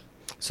match.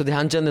 So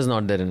Dhyan Chand is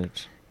not there in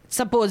it.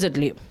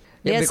 Supposedly.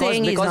 They're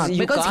saying he's not.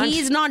 Because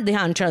he's not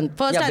Dhyan Chand.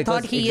 First I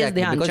thought he is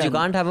Dhyan Chand. Because you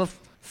can't have a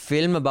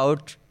film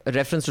about a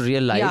reference to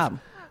real life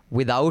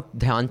without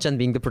Dhyan Chand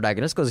being the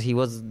protagonist, because he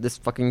was this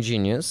fucking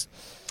genius.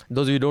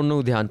 Those of you who don't know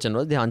who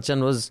Dhyan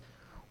Chand was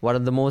one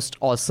of the most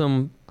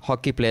awesome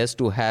hockey players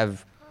to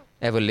have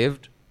ever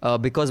lived.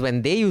 Because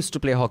when they used to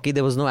play hockey,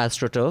 there was no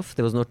AstroTurf,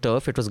 there was no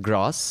turf, it was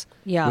grass,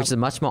 which is a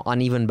much more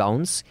uneven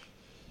bounce.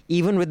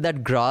 Even with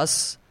that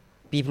grass,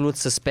 people would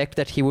suspect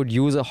that he would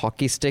use a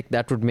hockey stick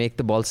that would make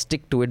the ball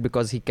stick to it,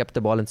 because he kept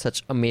the ball in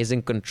such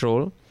amazing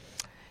control.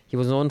 He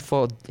was known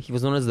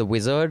as the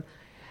Wizard,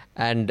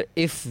 and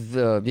if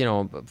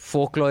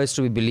folklore is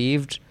to be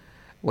believed,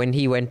 when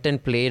he went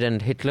and played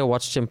and Hitler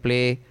watched him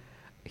play,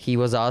 he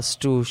was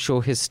asked to show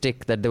his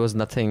stick that there was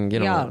nothing,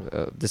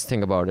 this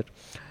thing about it.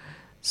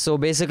 So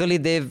basically,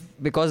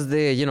 because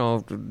they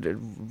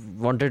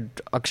wanted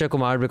Akshay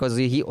Kumar, because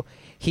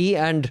he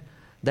and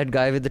that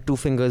guy with the two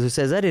fingers who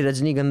says, "Arey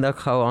Rajnigandha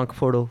khao aankh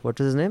phodo." What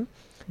is his name?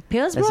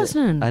 Pierce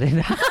Brosnan. What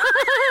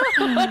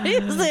are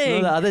you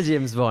saying? No, the other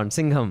James Bond,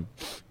 Singham.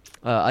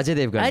 Ajay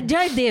Devgan.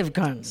 Ajay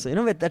Devgan.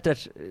 So with that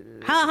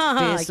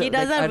face, he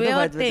does a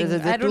weird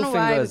thing. I don't know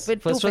why.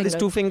 First of all, these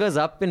two fingers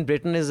up in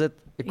Britain is the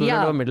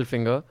equivalent of a middle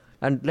finger.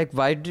 And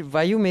why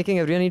are you making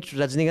everyone eat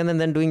Rajnigandha and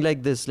then doing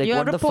like this? Like, you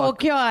what have to the fuck?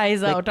 poke your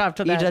eyes out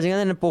after that. Eat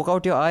Rajnigandha and poke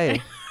out your eye.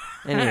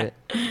 Anyway,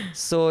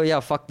 so yeah,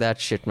 fuck that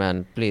shit,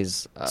 man.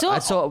 Please.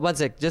 So one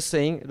sec, just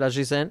saying,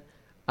 Rajni Sen,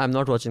 I'm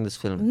not watching this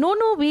film. No,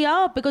 we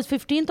are, because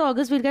 15th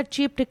August we'll get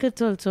cheap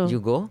tickets also. You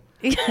go.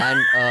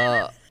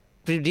 And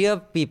dear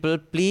people,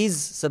 please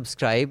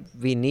subscribe.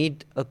 We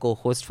need a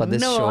co-host for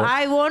this show. No,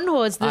 I won't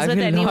host this with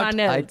anyone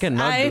else. I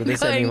cannot do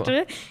this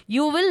anymore.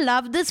 You will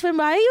love this film.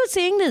 Why are you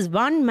saying this?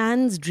 One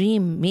man's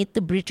dream. Meet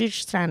the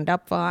British stand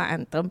up for our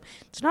anthem.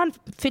 It's not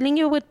filling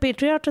you with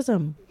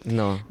patriotism.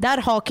 No. That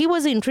hockey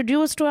was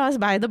introduced to us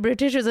by the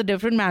British is a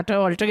different matter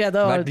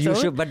altogether.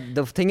 But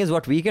the thing is,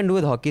 what we can do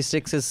with hockey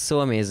sticks is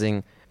so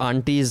amazing.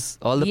 Aunties,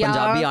 all the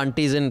Punjabi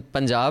aunties in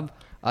Punjab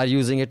are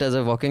using it as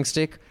a walking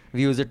stick.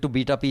 We use it to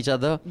beat up each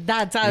other.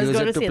 I was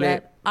going to say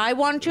that. I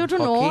want you to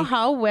know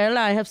how well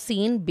I have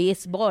seen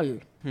baseball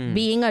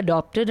being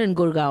adopted in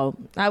Gurgaon.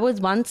 I was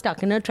once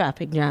stuck in a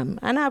traffic jam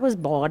and I was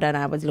bored and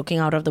I was looking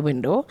out of the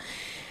window.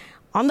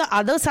 On the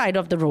other side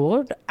of the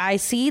road, I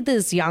see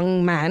this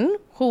young man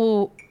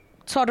who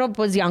sort of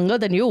was younger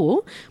than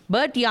you,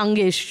 but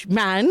youngish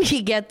man.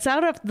 He gets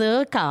out of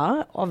the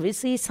car.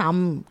 Obviously,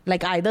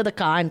 either the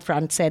car in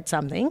front said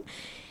something.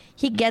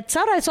 He gets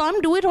out. I saw him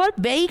do it all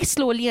very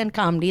slowly and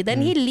calmly.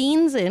 Then he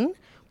leans in,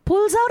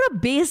 pulls out a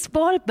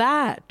baseball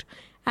bat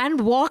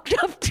and walked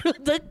up to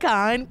the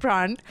car in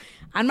front.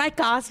 And my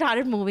car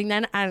started moving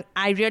then, and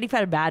I really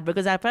felt bad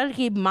because I felt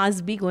he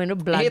must be going to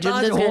bludgeon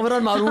this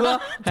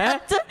guy.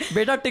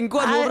 Beta Tinku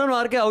home run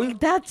maar ke aul.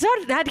 That's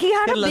not that. He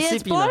had a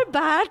baseball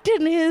bat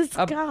in his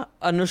car.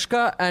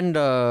 Anushka and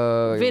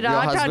your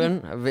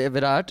husband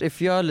Virat, if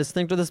you are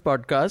listening to this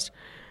podcast,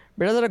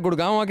 बेटा जरा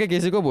गुड़गांव आके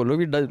किसी को बोलो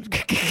कि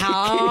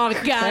How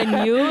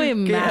can you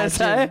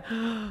imagine?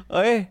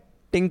 ओए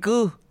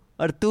टिंकू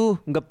और तू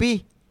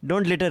गप्पी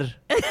don't litter.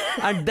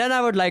 And then I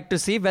would like to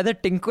see whether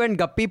Tinku and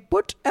Guppy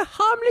put a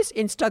harmless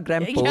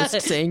Instagram post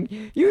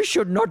saying you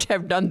should not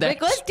have done that.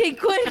 Because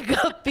Tinku and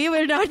Guppy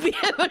will not be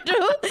able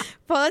to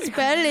first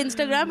spell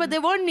Instagram, but they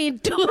won't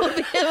need to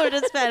be able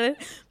to spell it.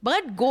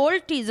 But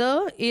Gold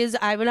teaser is,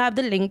 I will have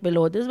the link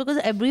below this because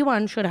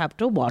everyone should have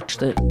to watch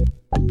this.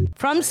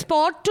 From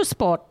sport to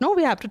sport. No,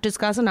 we have to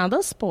discuss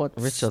another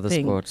sports Which other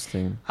sports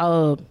thing?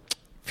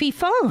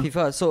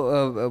 FIFA.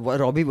 So,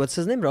 Robbie, what's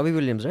his name? Robbie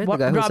Williams, right?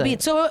 Robbie.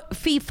 So,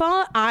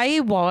 FIFA, I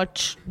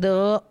watch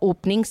the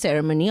opening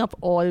ceremony of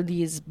all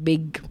these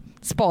big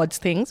sports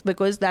things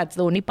because that's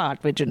the only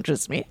part which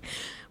interests me.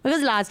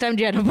 Because last time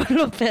Jennifer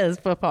Lopez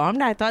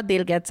performed, I thought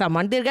they'll get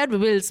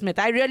Will Smith.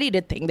 I really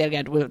did think they'll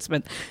get Will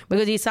Smith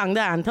because he sung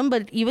the anthem,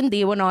 but even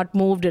they were not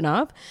moved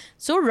enough.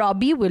 So,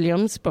 Robbie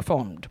Williams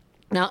performed.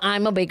 Now,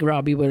 I'm a big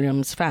Robbie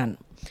Williams fan.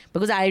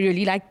 Because I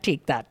really like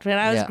Take That. When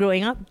I was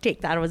growing up,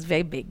 Take That was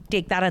very big.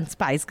 Take That and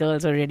Spice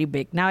Girls were really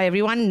big. Now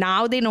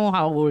they know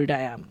how old I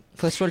am.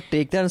 First of all,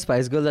 Take That and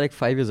Spice Girls are like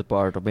 5 years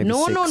apart or maybe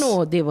 6.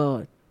 No, they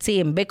were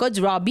same.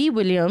 Because Robbie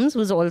Williams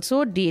was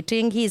also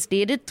dating, he's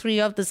dated 3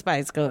 of the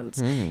Spice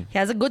Girls. He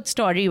has a good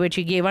story which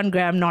he gave on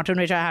Graham Norton,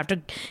 which I have to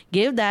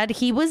give that.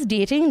 He was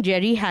dating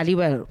Jerry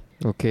Halliwell.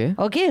 Okay,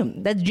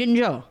 that's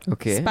Ginger.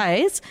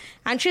 Spice.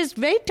 And she's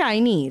very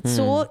tiny.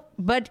 So,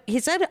 but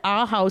he said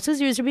our houses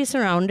used to be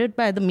surrounded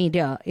by the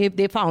media if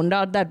they found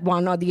out that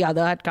one or the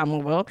other had come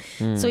over.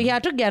 So he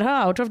had to get her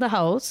out of the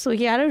house. So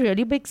he had a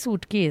really big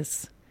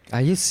suitcase.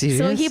 Are you serious?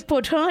 So he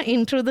put her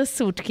into the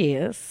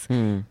suitcase.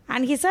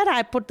 And he said,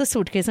 I put the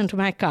suitcase into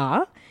my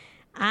car.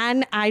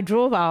 And I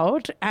drove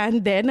out,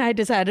 and then I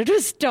decided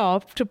to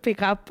stop to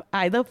pick up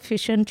either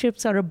fish and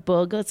chips or a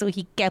burger. So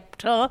he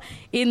kept her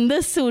in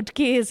the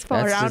suitcase for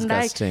That's around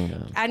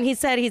disgusting. and he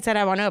said,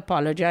 I want to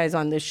apologize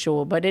on this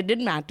show. But it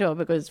didn't matter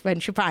because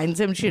when she finds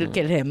him, she'll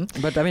kill him.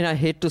 But I mean, I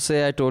hate to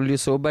say I told you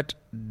so, but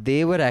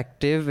they were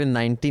active in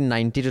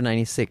 1990 to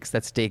 96.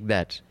 Let's take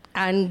that.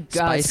 And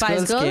Spice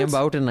Girls came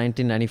about in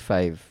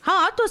 1995.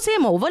 So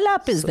same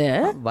overlap is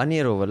there. 1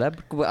 year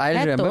overlap. I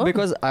remember to.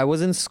 because I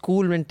was in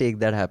school when Take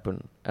That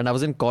happened. And I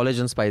was in college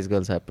when Spice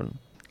Girls happened.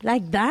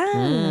 Like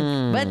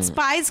that. But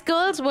Spice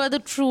Girls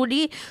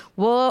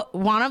were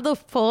one of the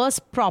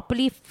first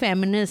properly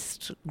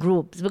feminist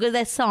groups because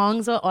their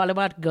songs were all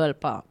about girl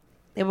power.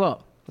 They were.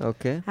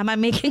 Okay. Am I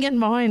making it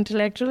more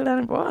intellectual than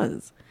it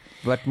was?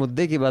 But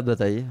मुद्दे की बात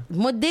बताइए.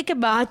 मुद्दे के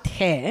बात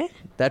है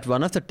That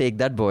one of the Take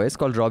That boys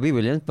called Robbie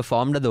Williams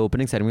performed at the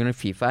opening ceremony of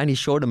FIFA and he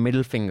showed a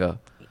middle finger.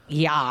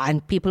 Yeah,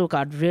 and people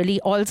got really...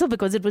 Also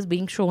because it was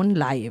being shown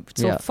live.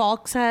 So Yeah.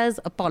 Fox has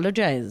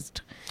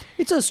apologized.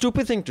 It's a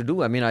stupid thing to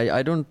do. I mean,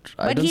 I don't...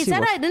 But he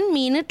said, I didn't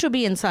mean it to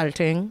be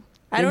insulting.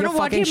 I don't know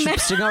what he meant.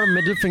 Sticking out a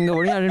middle finger.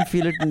 I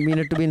didn't mean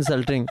it to be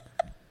insulting.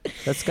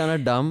 That's kind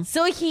of dumb.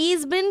 So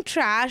he's been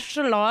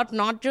trashed a lot,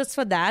 not just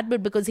for that,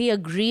 but because he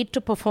agreed to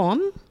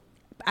perform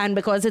and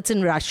because it's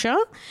in Russia.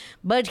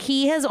 But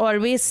he has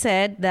always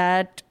said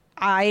that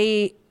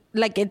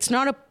it's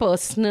not a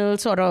personal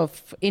sort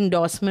of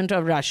endorsement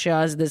of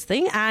Russia's this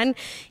thing. And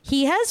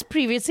he has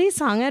previously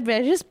sung at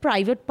various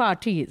private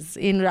parties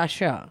in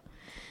Russia.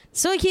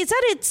 So he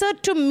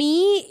said, to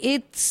me,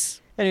 it's...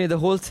 Anyway, the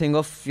whole thing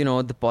of,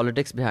 the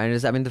politics behind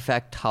it, I mean, the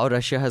fact how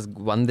Russia has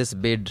won this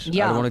bid, I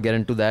don't want to get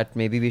into that.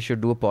 Maybe we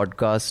should do a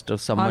podcast or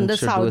someone should do a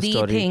story. On the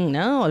Saudi thing,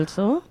 no,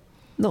 also?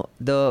 No,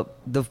 the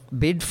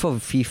bid for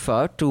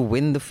FIFA to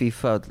win the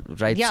FIFA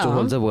rights to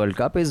hold the World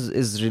Cup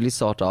is really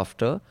sought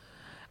after.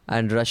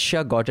 And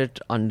Russia got it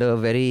under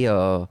very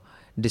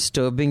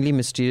disturbingly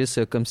mysterious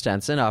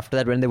circumstances. And after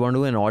that, when they want to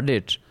do an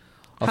audit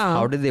of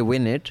how did they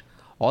win it,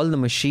 all the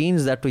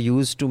machines that were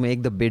used to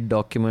make the bid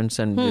documents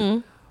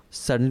and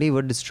suddenly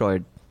were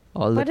destroyed.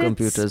 All the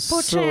computers.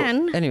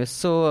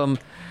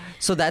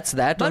 So that's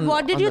that. But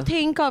what did you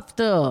think of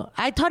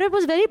I thought it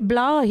was very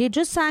blah. He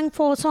just sang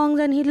 4 songs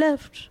and he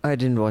left. I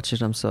didn't watch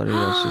it. I'm sorry.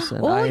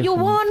 You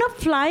were on a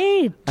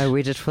flight. I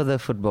waited for the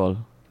football.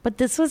 But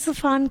this was the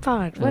fun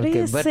part. What are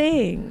you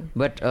saying?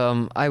 But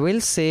I will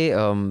say,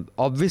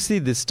 obviously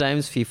this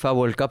time's FIFA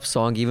World Cup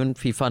song, even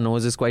FIFA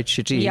knows is quite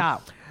shitty. Yeah.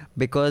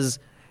 Because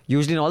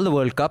usually in all the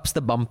World Cups,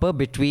 the bumper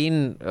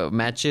between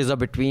matches or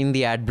between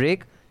the ad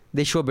break,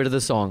 they show a bit of the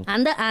song.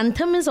 And the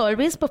anthem is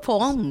always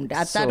performed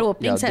at that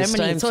opening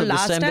ceremony. So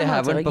this time they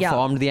haven't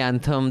performed the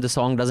anthem. The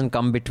song doesn't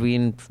come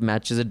between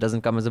matches. It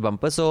doesn't come as a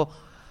bumper. So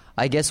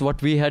I guess what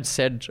we had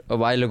said a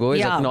while ago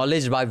is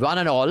acknowledged by one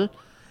and all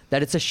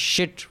that it's a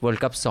shit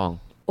World Cup song.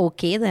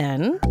 Okay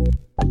then.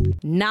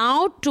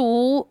 Now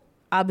to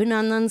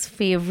Abhinandan's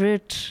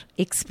favorite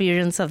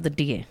experience of the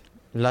day.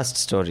 Lust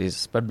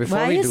stories. But before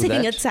Why we are do you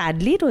saying that... it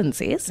sadly? Don't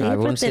say it. I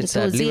won't say it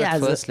sadly, but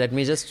first let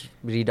me just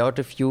read out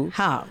a few.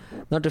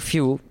 Not a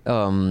few.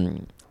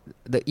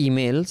 The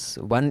emails.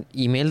 One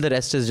email, the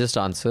rest is just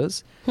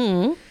answers.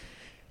 Yogeshwar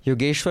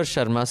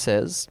Sharma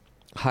says,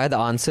 hi, the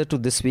answer to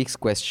this week's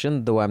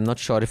question, though I'm not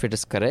sure if it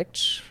is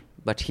correct,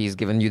 but he's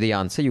given you the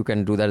answer. You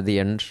can do that at the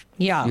end.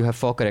 Yeah. You have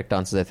 4 correct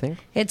answers, I think.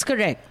 It's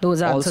correct.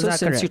 Those answers are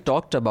correct. Also, since you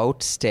talked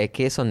about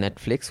Staircase on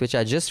Netflix, which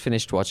I just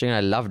finished watching and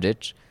I loved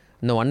it,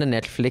 no wonder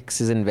Netflix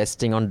is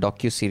investing on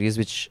docu-series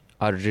which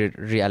are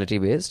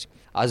reality-based.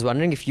 I was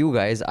wondering if you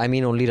guys, I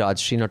mean only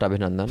Rajshri, not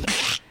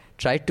Abhinandan,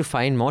 tried to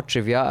find more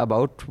trivia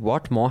about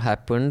what more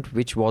happened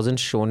which wasn't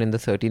shown in the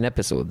 13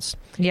 episodes.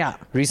 Yeah.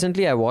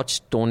 Recently, I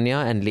watched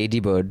Tonya and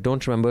Lady Bird.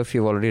 Don't remember if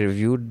you've already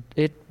reviewed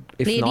it.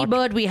 If Lady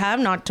Bird we have,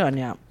 not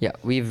Tonya. Yeah,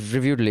 we've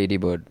reviewed Lady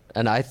Bird.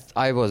 And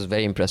I was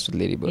very impressed with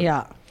Lady Bird.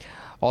 Yeah.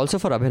 Also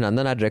for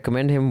Abhinandan, I'd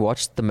recommend him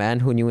watch The Man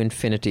Who Knew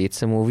Infinity.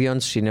 It's a movie on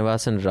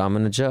Srinivasan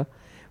Ramanuja,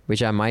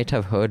 which I might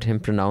have heard him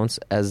pronounce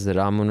as the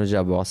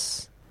Ramanuja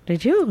boss.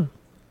 Did you?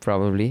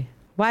 Probably.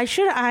 Why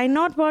should I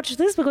not watch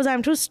this? Because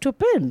I'm too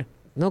stupid.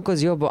 No,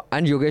 because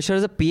and Yogeshwar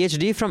is a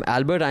PhD from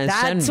Albert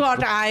Einstein. That's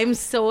what I'm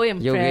so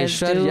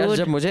impressed, Yogeshwar, dude. यार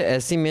जब मुझे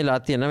ऐसी mail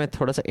आती है ना मैं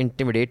थोड़ा सा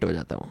इंटिमिडेट हो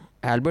जाता हूँ.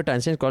 Albert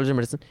Einstein College of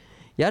Medicine.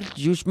 यार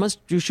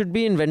you should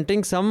be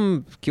inventing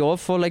some cure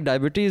for like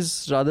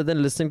diabetes rather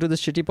than listening to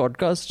this shitty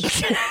podcast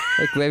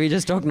like where we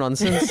just talk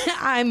nonsense.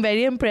 I'm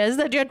very impressed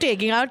that you're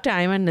taking out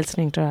time and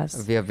listening to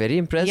us. We are very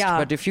impressed. Yeah.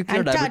 But if you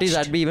cure diabetes,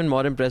 I'd be even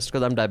more impressed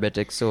because I'm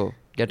diabetic. So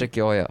get a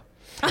cure here.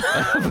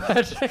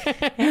 This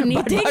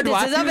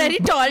is a very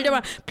tall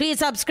demand. Please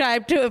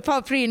subscribe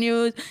for free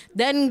news.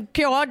 Then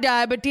cure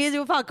diabetes.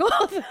 You fuck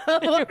off.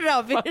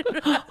 Robin.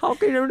 How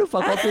can you able to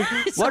fuck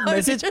off?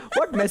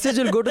 What message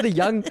will go to the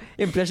young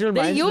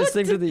impressionable minds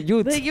listening to the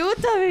youth? The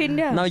youth of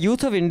India. Now,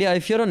 youth of India,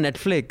 if you're on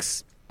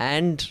Netflix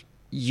and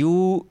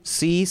you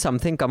see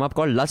something come up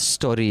called Lust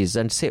Stories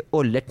and say,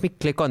 oh, let me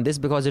click on this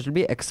because it will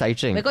be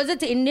exciting. Because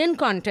it's Indian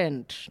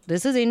content.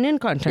 This is Indian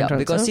content Yeah, also.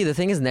 because see, the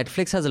thing is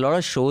Netflix has a lot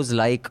of shows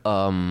like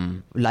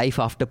Life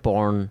After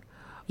Porn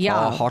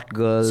Yeah. hot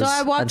girls. So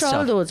I watch and all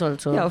stuff. those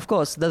also. Yeah, of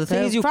course. The thing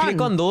They're is, you click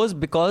fun. on those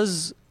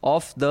because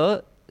of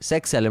the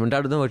sex element.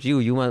 I don't know what I'm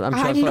sure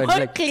I'm for not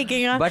like,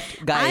 clicking on. But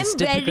guys, I'm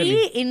typically,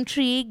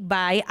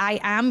 I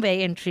am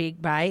very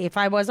intrigued by if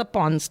I was a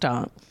porn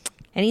star.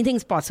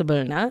 Anything's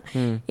possible, na?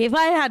 If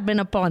I had been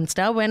a porn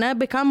star, when I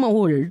become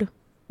old,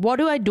 what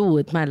do I do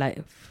with my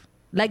life?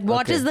 Like,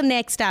 what is the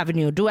next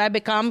avenue? Do I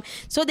become...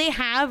 So they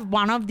have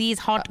one of these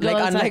hot girls,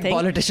 like I unlike think.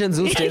 politicians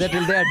who stay there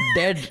till they are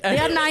dead. They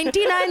are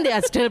 99, they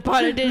are still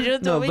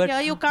politicians. Over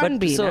here, you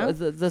can't be, So na?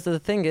 the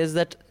thing is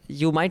that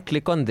you might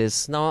click on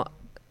this. Now,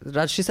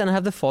 Rajshri and I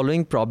have the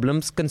following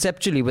problems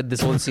conceptually with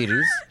this whole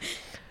series.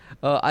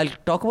 I'll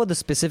talk about the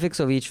specifics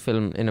of each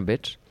film in a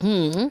bit.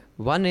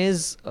 One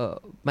is,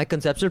 my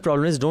conceptual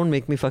problem is don't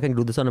make me fucking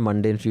do this on a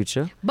Monday in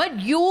future. But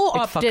you It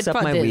opted fucks up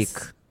for my this.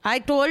 week. I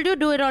told you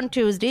do it on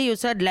Tuesday. You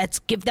said, let's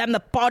give them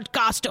the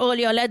podcast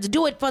earlier. Let's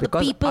do it for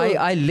Because the people.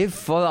 I live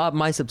for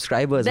my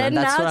subscribers, Then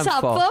man. That's now what I'm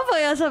suffer for. for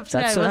your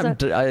subscribers. That's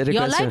what I'm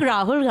You're like requesting.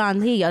 Rahul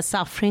Gandhi. You're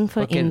suffering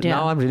for Okay, India.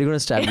 now I'm really going to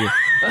stab you.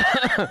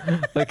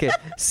 Okay,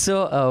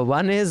 so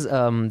one is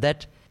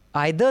that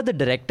either the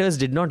directors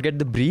did not get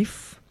the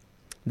brief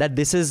that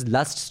this is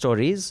lust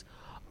stories,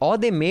 or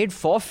they made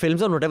 4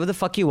 films on whatever the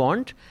fuck you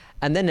want,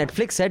 and then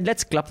Netflix said,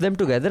 let's club them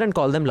together and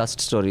call them lust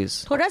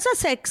stories. थोड़ा सा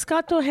sex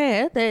का तो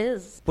है. There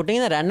is. Putting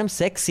in a random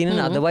sex scene in an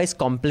otherwise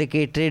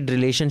complicated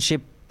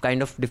relationship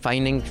kind of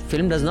defining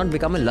film does not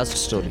become a lust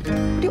story.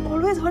 But you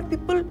always hurt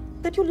people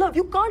that you love.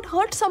 You can't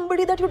hurt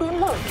somebody that you don't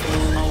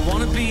love. I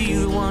wanna be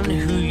the one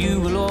who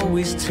you will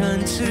always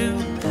turn to.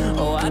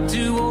 Oh, I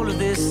do all of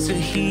this to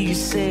hear you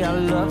say I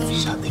love you.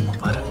 शादी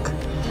मुबारक.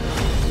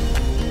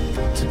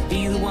 To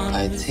be the one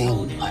I who's think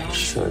holding I on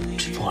should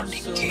to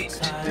fornicate.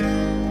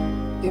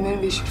 You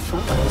mean we should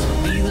fuck?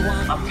 be the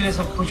one आपके लिए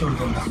सब कुछ छोड़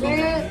दूंगा.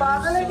 ये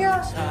पागल है क्या?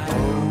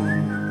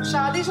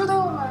 शादीशुदा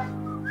हूँ मैं.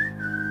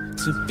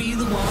 to be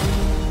the one.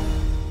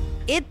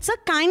 It's a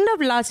kind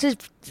of lust.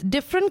 It's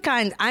different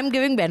kinds. I'm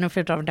giving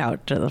benefit of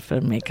doubt to the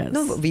filmmakers.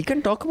 No, we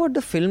can talk about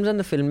the films and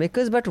the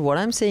filmmakers, but what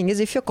I'm saying is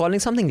if you're calling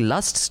something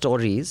lust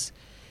stories,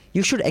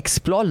 you should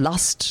explore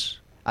lust.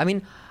 I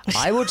mean,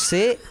 I would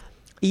say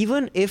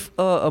even if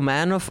a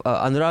man of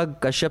Anurag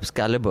Kashyap's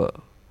caliber,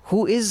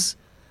 who is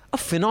a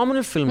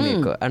phenomenal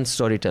filmmaker and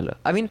storyteller.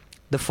 I mean,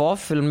 the 4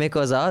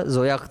 filmmakers are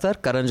Zoya Akhtar,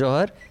 Karan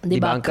Johar,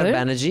 Dibankar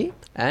Banerjee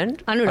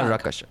and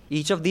Anurag. Kashyap.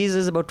 Each of these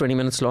is about 20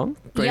 minutes long.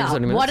 20 to 30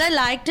 minutes. What I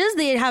liked is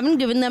they haven't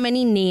given them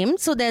any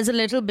names, so there's a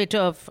little bit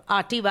of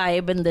arty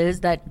vibe in this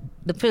that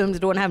the films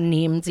don't have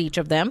names, each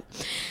of them.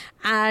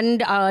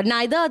 And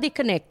neither are they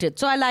connected.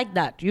 So I like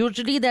that.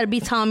 Usually there'll be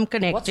some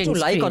connecting What's to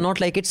like string. or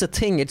not like? It's a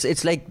thing.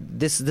 It's like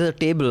this the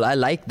table. I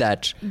like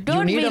that.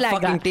 Don't you need be a like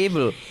fucking that.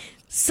 table.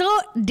 So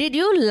did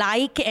you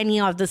like any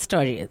of the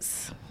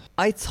stories?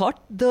 I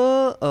thought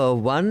the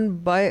one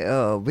by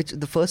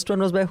the first one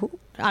was by who?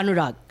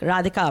 Anurag,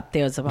 Radhika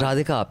Apte was about.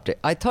 Radhika Apte.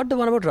 I thought the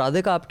one about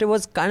Radhika Apte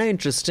was kind of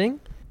interesting.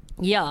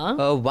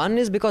 Yeah. One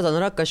is because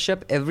Anurag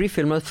Kashyap, every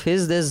film of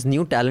his, there's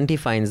new talent he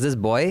finds. This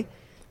boy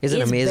is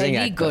an He's amazing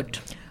very actor. good.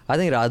 I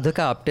think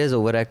Radhika Apte is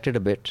overacted a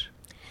bit,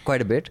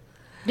 quite a bit.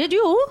 Did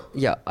you?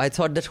 Yeah, I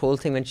thought that whole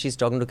thing when she's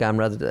talking to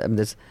camera,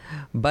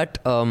 but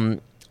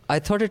I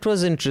thought it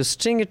was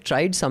interesting. It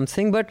tried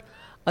something, but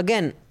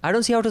again, I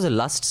don't see how it was a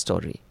lust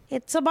story.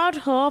 It's about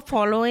her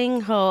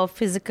following her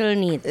physical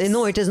needs.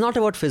 No, it is not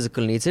about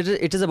physical needs.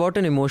 It is about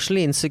an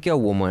emotionally insecure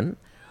woman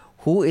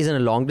who is in a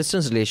long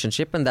distance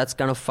relationship, and that's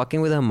kind of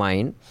fucking with her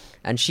mind,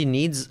 and she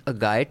needs a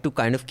guy to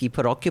kind of keep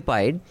her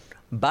occupied,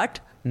 but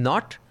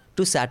not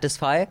to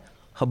satisfy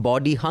her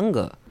body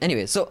hunger.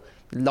 Anyway, so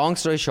long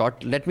story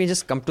short, let me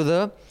just come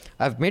to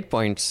I've made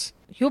points.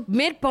 You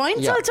made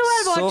points Yeah. also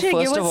while So watching.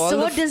 first You were of all,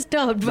 so the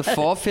disturbed. The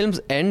 4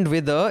 films end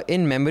with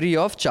in memory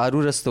of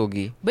Charu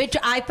Rastogi. Which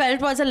I felt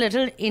was a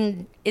little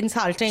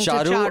insulting to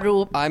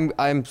Charu.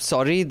 I'm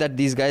sorry that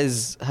these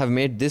guys have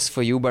made this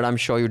for you, but I'm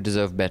sure you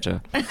deserve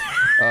better.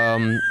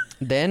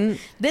 Then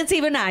This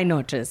even I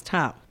noticed,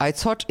 huh? I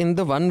thought in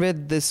the one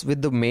with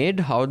the maid,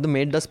 how the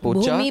maid does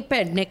pocha. Bhumi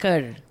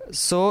Pednekar.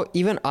 So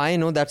even I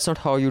know that's not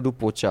how you do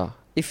pocha.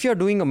 If you're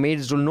doing a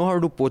maid's role, know how to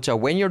do pocha.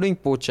 When you're doing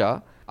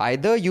pocha,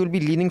 either you'll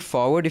be leaning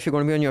forward if you're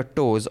going to be on your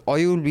toes, or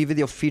you'll be with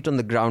your feet on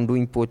the ground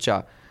doing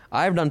pocha.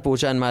 I've done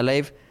pocha in my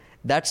life.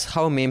 That's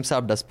how Mem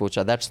Saab does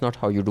pocha. That's not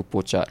how you do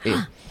pocha.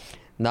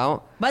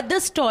 Now, But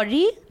the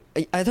story,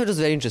 I thought it was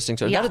very interesting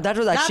story. Yeah. That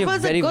was actually That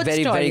was a very, good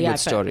very, story, very I good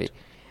story.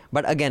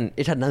 But again,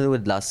 it had nothing to do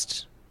with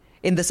lust.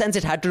 In the sense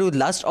it had to do with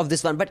lust of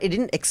this one, but it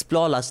didn't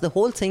explore lust. The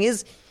whole thing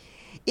is,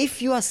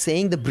 if you are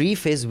saying the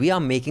brief is we are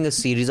making a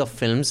series of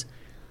films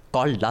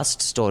called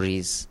lust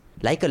stories,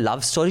 like a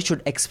love story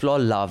should explore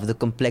love, the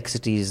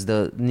complexities,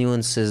 the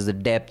nuances, the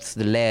depths,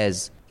 the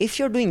layers. If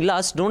you're doing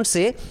lust, don't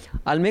say,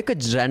 I'll make a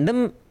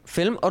random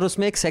film और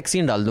उसमें एक sex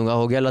scene डाल दूंगा,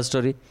 हो गया love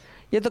story.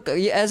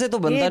 ये ऐसे तो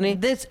बनता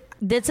नहीं.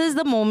 this is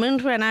the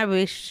moment when I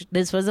wish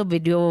this was a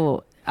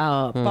video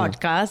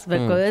podcast,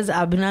 because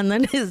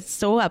Abhinandan is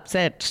so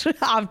upset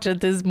after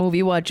this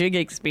movie watching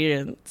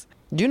experience.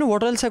 Do you know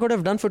what else I could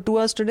have done for 2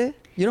 hours today?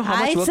 You know how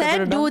much I work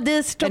said I've do done?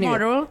 this Anyway,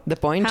 tomorrow. the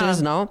point Huh.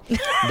 is now,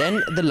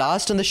 then the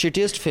last and the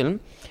shittiest film.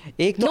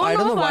 I don't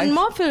know why. One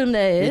more film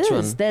there is. Which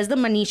one? There's the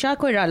Manisha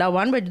Koirala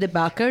one, but the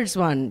Bakers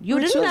one. You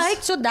Which didn't was-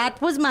 like, so that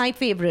was my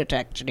favorite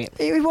actually.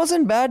 It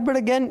wasn't bad, but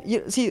again,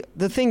 see,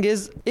 the thing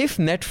is,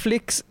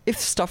 if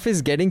stuff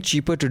is getting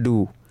cheaper to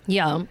do,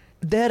 Yeah.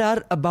 there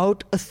are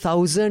about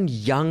 1,000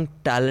 young,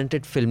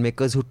 talented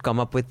filmmakers who'd come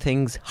up with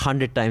things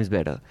 100 times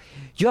better.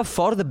 You have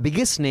 4 of the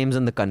biggest names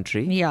in the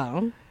country.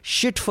 Yeah.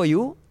 Shit for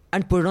you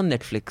and put it on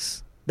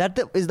Netflix.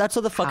 That's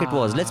what the fuck it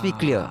was. Let's be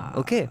clear,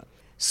 okay?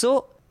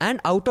 So, and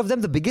out of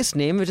them, the biggest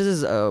name, which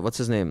is what's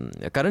his name,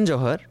 Karan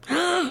Johar,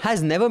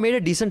 has never made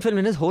a decent film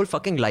in his whole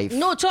fucking life.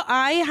 No, so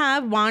I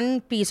have one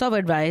piece of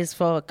advice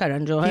for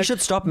Karan Johar. He should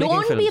stop making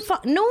don't films.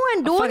 Be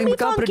don't fucking be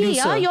become a funky.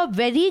 Yeah, producer. you're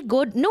very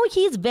good. No,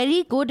 he's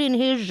very good in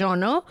his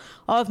genre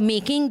of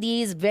making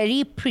these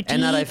very pretty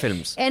NRI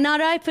films.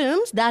 NRI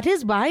films. That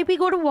is why we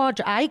go to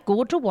watch. I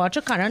go to watch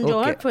a Karan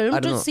Johar film I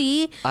don't to know.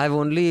 see. I've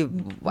only,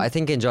 I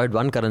think, enjoyed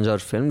one Karan Johar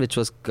film, which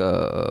was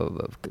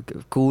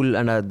cool,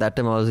 and at that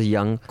time I was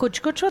young. Kuch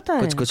hota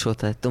hai. कुछ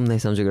होता है तुम नहीं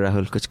समझोगे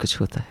राहुल कुछ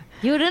होता है.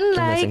 You didn't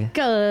तुम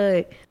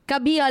like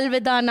कभी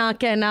अलविदा ना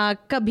कहना,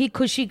 कभी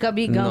खुशी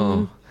कभी गम.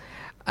 No.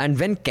 And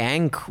when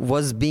Kank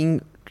was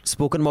being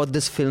spoken about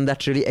this film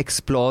that really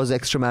explores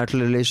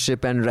extramarital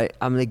relationship, and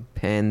I'm like,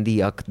 man, the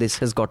yuck, this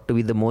has got to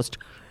be the most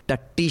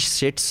tutty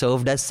shit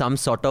served as some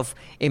sort of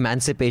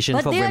emancipation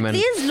But for they at women.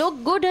 least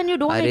look good and you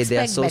don't Arey, expect they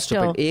are so better.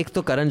 stupid. Ek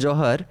to Karan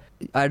Johar,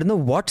 I don't know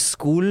what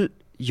school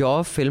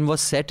your film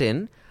was set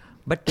in,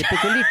 but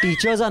typically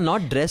teachers are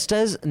not dressed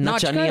as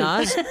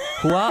nachaniyas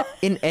who are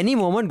in any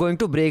moment going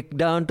to break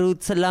down to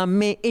Salam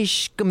mein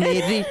ishq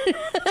meri.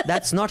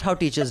 That's not how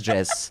teachers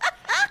dress.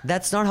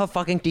 That's not how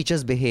fucking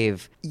teachers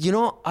behave. You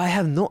know, I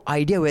have no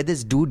idea where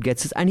this dude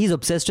gets this, and he's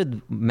obsessed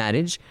with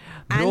marriage.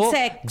 Bro, And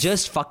sex.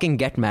 just fucking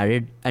get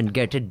married and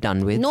get it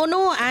done with. No,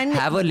 and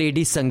Have a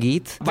lady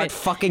Sangeet, but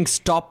fucking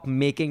stop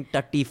making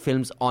tutty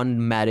films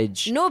on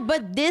marriage. no,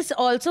 but this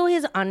also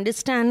his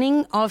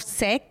understanding of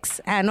sex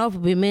and of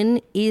women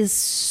is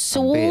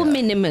so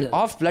minimal.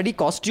 Of bloody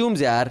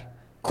costumes, yaar.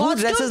 Who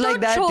dresses like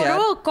that, choro,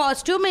 yaar?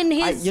 costume in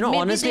his. You know,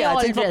 maybe honestly, they I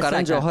all think for dress Karan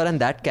like that. Johar and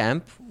that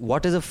camp,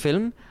 what is a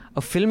film?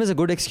 A film is a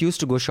good excuse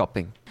to go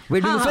shopping. We're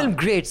doing a film,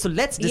 great. So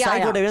let's decide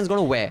Yeah. what everyone's going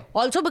to wear.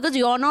 Also, because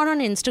you're not on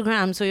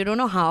Instagram, so you don't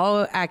know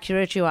how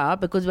accurate you are.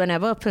 Because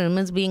whenever a film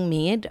is being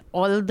made,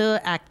 all the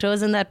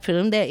actors in that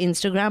film, their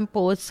Instagram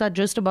posts are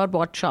just about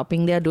what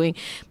shopping they're doing.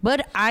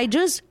 But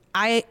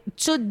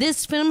so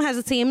this film has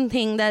the same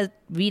thing that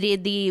We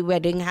Rate the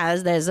Wedding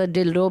has. There's a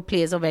dildo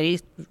plays a very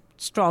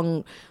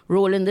strong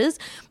role in this.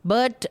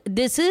 But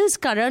this is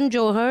Karan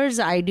Johar's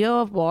idea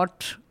of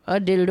what a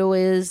dildo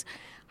is,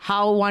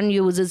 how one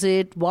uses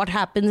it, what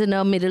happens in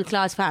a middle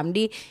class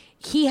family.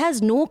 He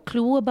has no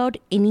clue about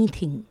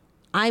anything.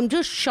 I'm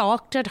just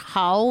shocked at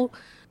how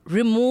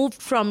removed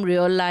from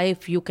real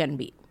life you can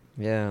be.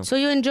 Yeah. So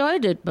you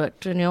enjoyed it,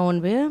 but in your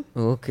own way.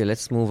 Okay,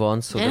 let's move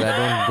on so that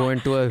I don't go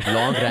into a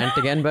long rant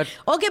again. But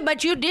Okay,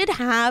 but you did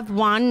have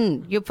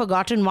you've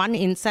forgotten one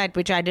insight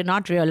which I did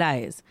not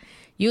realize.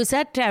 You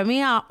said, tell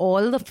me, are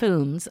all the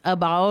films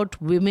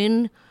about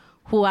women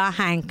who are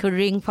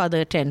hankering for the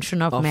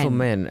attention of men? for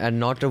men, and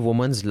not a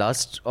woman's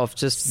lust of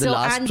just the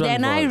last and one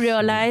then I was.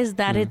 realized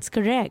that it's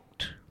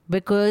correct,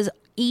 because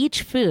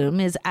each film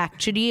is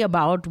actually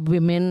about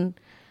women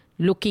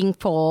looking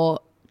for,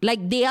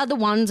 like, they are the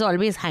ones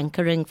always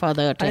hankering for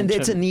the attention. And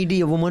it's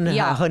a woman,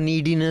 Yeah. her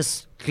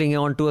neediness clinging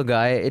on to a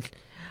guy.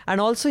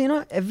 And also, you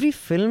know, every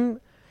film,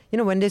 you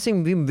know, when they're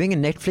saying we're doing a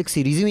Netflix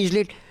series, you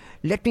usually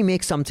let me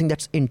make something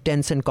that's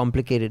intense and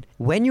complicated.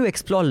 When you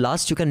explore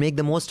lust, you can make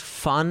the most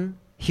fun,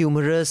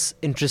 humorous,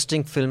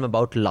 interesting film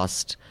about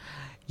lust.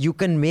 You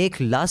can make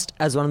lust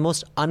as one of the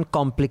most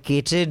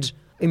uncomplicated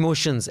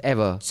emotions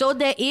ever. So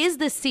there is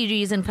this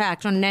series, in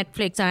fact, on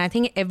Netflix, and I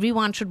think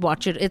everyone should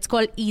watch it. It's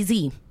called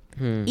Easy.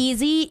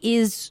 Easy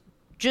is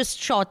just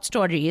short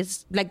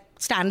stories, like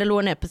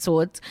standalone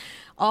episodes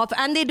of,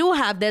 and they do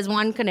have, there's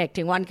one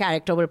connecting, one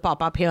character will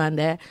pop up here and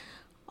there,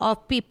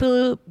 of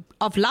people,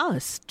 of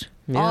lust,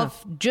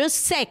 of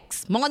just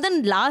sex. More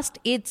than lust,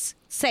 it's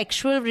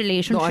sexual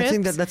relationships. No, I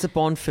think that's a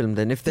porn film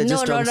then. If they're No,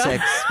 just no, on no.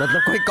 sex.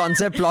 मतलब कोई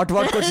concept plot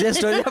what कुछ ये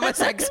story about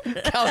sex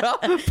क्या हो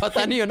रहा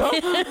पता नहीं, you know.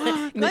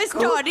 My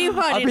story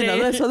for I mean,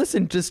 I saw this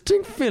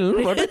interesting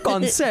film. What a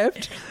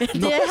concept. No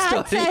They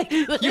had story.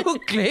 sex. You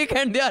click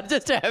and they are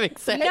just having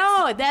sex.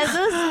 No, there's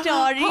a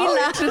story. How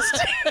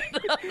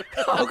interesting.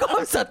 How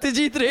come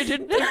Satyajit Ray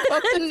didn't think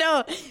of this?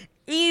 No.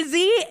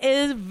 Easy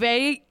is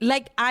very,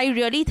 like, I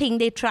really think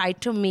they tried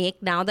to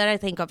make, now that I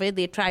think of it,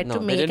 they tried No, to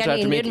they make didn't an try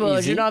to Indian make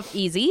version Easy. of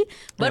Easy.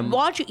 But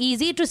watch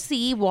Easy to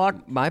see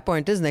what. My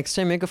point is, next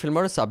time make a film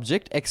about a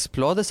subject,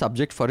 explore the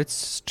subject for its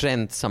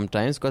strength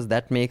sometimes, because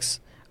that makes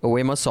a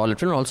way more solid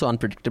film, also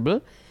unpredictable.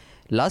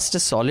 Lust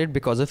is solid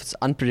because of its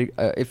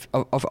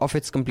of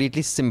its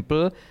completely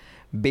simple,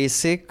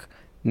 basic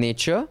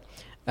nature.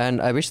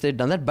 And I wish they'd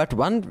done that. But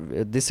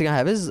this thing I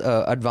have is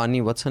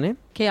Advani. What's her name?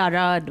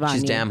 Kiara Advani.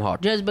 She's damn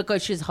hot. Just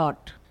because she's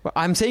hot. But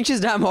I'm saying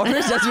she's damn hot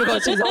just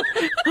because she's hot.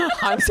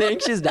 I'm saying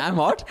she's damn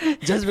hot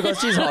just because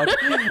she's hot.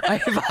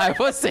 If I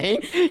was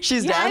saying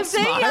she's damn I'm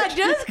saying smart,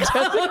 just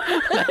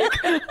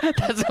like,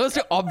 that's supposed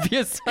to be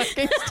obvious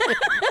fucking stuff.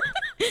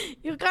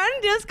 You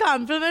can't just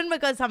compliment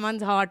because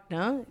someone's hot,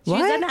 no? She's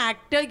Why? an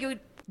actor.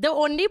 The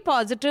only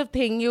positive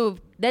thing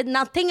there's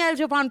nothing else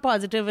you found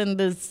positive in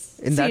this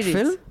In that series.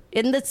 film?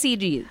 In the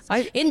series.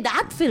 In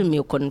that film,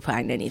 you couldn't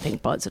find anything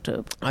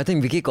positive. I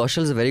think Vicky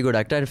Kaushal is a very good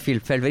actor. I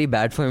felt very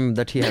bad for him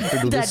that he had to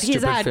do That this he's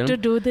stupid had film. to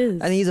do this.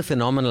 And he's a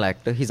phenomenal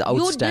actor. He's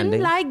outstanding.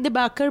 You didn't like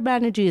Dibakar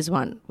Banerjee's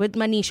one with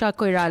Manisha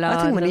Koirala.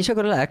 I think Manisha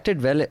Koirala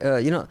acted well.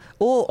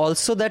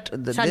 Also that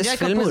Sanjay this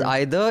film is Kapoor.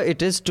 either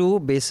it is to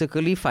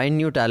basically find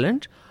new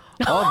talent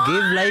or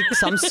give like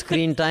some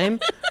screen time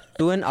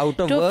to an out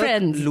of To work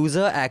friends.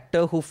 loser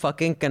actor who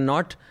fucking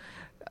cannot.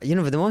 The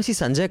moment I see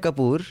Sanjay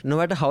Kapoor, no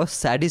matter how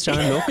sad he's trying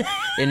to look,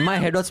 in my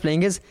head what's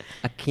playing is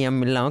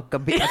Akhiyan milaun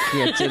kabhi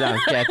akhiyan churaun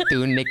kya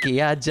tune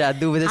kiya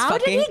jadoo with his How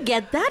fucking did he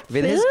get that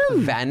with film?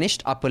 his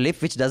vanished upper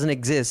lip which doesn't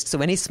exist. So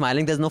when he's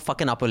smiling there's no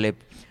fucking upper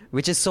lip,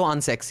 which is so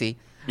unsexy.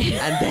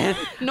 And then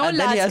No and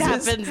then he lust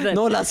has happens then.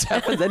 No lust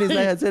happens. Then he's like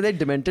has a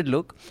demented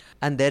look.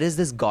 And there is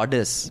this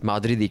goddess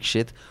Madhuri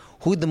Dixit,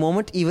 who the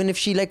moment even if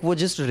she like would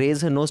just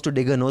raise her nose to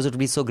dig her nose, it would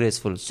be so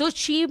graceful. So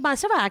she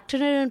must have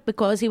acted in it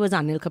because he was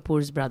Anil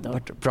Kapoor's brother.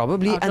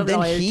 Probably. Out And of then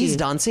loyalty. he's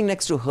dancing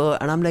next to her,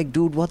 and I'm like,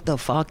 dude, what the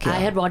fuck? I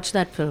had watched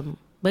that film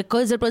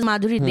because it was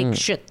Madhuri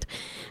Dixit.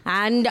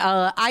 And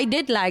I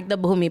did like the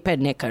Bhumi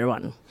Pednekar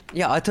one.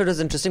 Yeah, I thought it was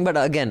interesting, but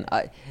again,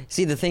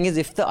 see the thing is,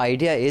 if the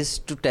idea is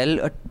to tell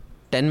a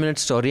 10-minute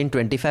story in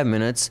 25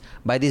 minutes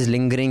by these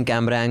lingering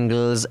camera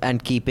angles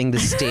and keeping the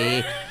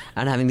stay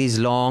and having these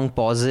long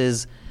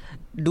pauses,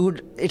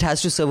 dude, it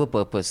has to serve a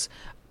purpose.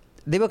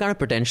 They were kind of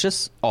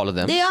pretentious, all of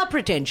them. They are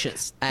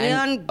pretentious.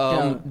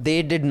 And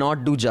they did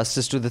not do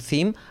justice to the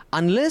theme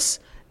unless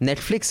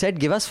Netflix said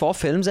give us 4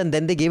 films and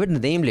then they gave it a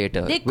name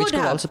later, They which could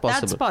have. also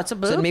possible. That's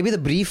possible. So maybe the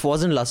brief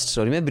wasn't Lust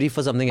Story, maybe the brief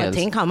was something else.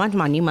 Think how much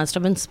money must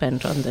have been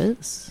spent on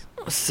this.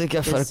 उससे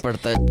क्या फर्क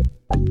पड़ता है?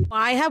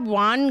 I have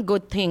one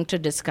good thing to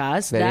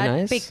discuss. Very that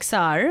nice.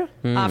 Pixar,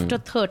 after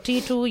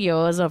 32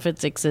 years of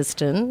its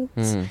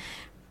existence,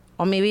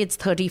 or maybe it's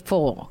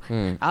 34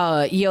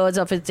 years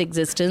of its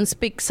existence,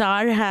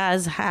 Pixar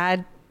has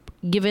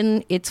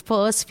given its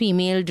first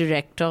female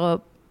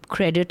director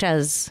credit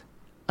as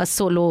a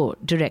solo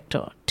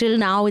director. Till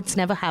now, it's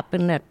never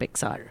happened at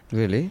Pixar.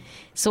 Really?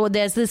 So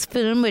there's this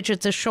film, which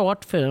it's a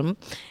short film.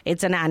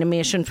 It's an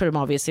animation film,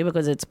 obviously,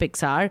 because it's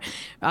Pixar.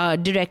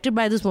 Directed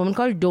by this woman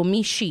called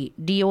Domi Shi.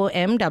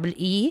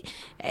 Domeeshi.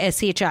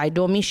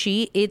 Domi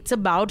Shi. It's a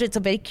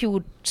very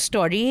cute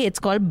story. It's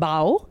called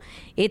Bao.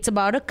 It's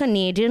about a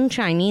Canadian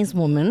Chinese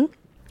woman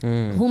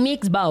who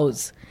makes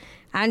baos.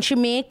 And she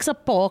makes a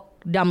pork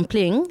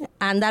dumpling,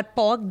 and that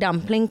pork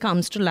dumpling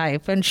comes to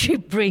life, and she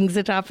brings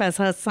it up as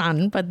her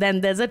son. But then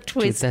there's a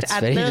twist. That's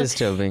very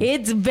disturbing.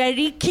 It's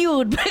very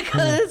cute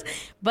because,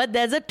 but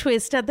there's a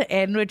twist at the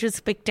end which is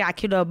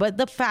spectacular. But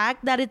the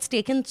fact that it's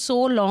taken so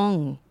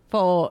long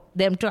for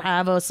them to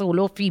have a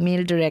solo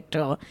female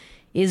director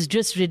is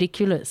just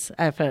ridiculous,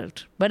 I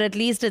felt. But at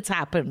least it's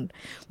happened.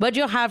 But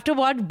you have to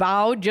watch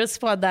Bao just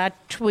for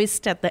that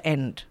twist at the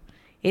end.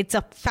 It's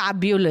a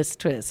fabulous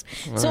twist.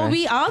 So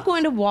we are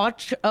going to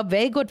watch a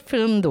very good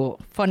film, though,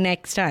 for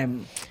next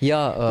time.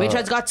 Yeah. Which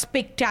has got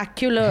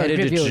spectacular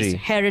Hereditary.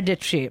 reviews.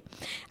 Hereditary.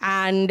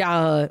 And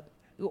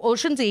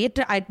Ocean's 8,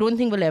 I don't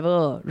think will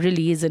ever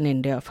release in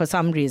India for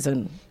some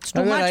reason. It's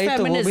too much तो वो भी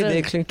feminism.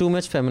 देख लें. Too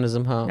much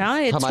feminism, हाँ. Yeah,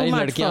 it's हमारी too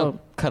much लड़कियाँ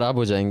खराब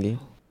हो जाएंगी.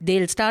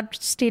 They'll start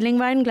stealing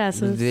wine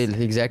glasses.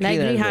 Exactly. Like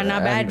that.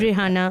 Rihanna, bad And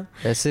Rihanna.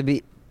 ऐसे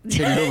भी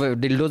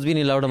dildos भी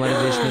नहीं allowed हमारे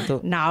देश में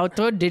तो. Now,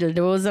 to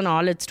dildos and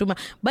all, it's too much.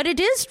 But it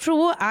is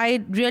true.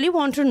 I really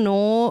want to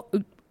know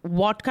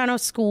what kind of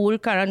school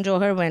Karan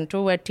Johar went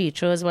to where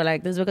teachers were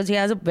like this, because he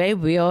has a very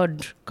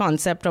weird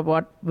concept of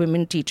what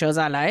women teachers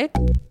are like.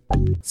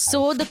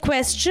 So the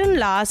question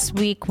last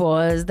week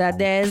was that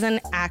there's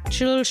an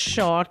actual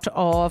shot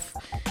of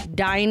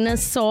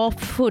dinosaur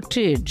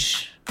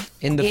footage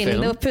In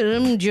the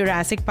film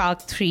Jurassic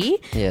Park 3.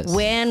 Yes.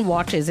 Where and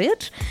what is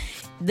it?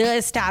 The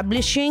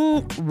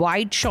establishing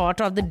wide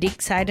shot of the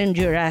dig site in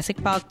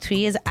Jurassic Park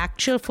 3 is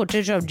actual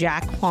footage of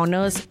Jack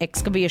Horner's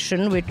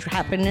excavation, which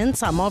happened in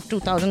summer of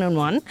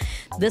 2001.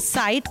 The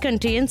site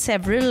contains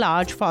several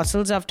large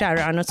fossils of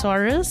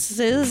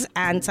Tyrannosauruses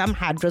and some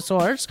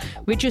hadrosaurs,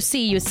 which you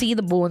see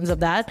the bones of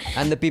that.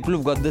 And the people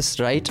who've got this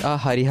right are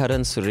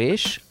Hariharan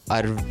Suresh,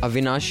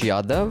 Avinash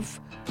Yadav,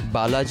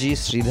 Balaji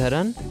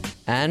Sridharan,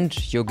 and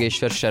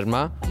Yogeshwar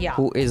Sharma, Yeah.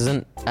 who is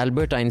an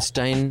Albert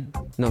Einstein.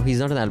 No, he's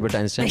not an Albert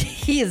Einstein.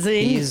 He's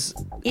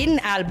in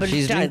Albert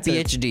She's doing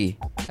Einstein. PhD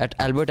at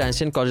Albert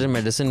Einstein College of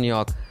Medicine, New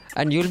York.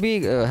 And you'll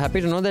be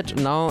happy to know that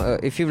now,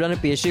 if you've done a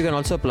PhD, you can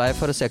also apply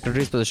for a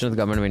secretary's position of the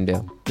government of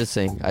India. Just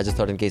saying. I just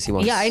thought in case he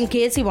wants. Yeah, in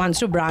case he wants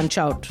to branch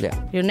out. Yeah.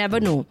 You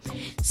never know.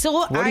 So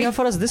What do you have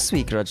for us this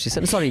week, Raj? She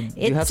said, sorry,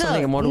 you have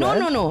something more to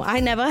add? No. I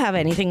never have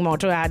anything more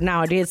to add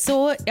nowadays.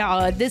 So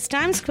this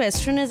time's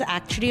question is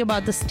actually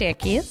about the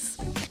staircase.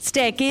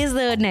 Staircase,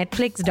 the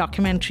Netflix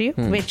documentary,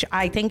 which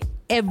I think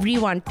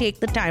everyone take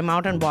the time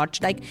out and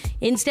watch. Like,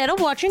 instead of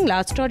watching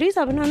Love Stories,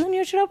 Abhinandan,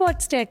 you should have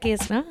watched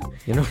Staircase, na?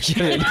 You know,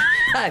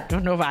 I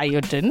don't know why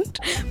you didn't.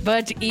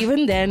 But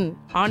even then,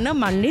 on a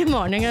Monday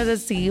morning as a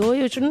CEO,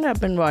 you shouldn't have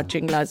been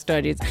watching Love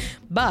Stories.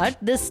 But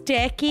the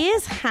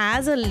Staircase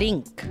has a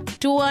link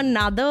to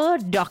another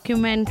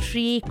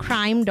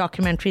crime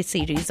documentary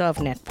series of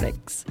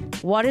Netflix.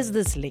 What is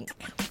this link?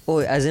 oh,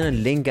 as in a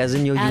link, as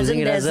in you're using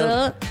it as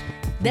a...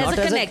 There's not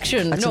a as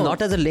connection. No,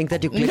 not as a link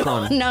that you click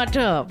on. Not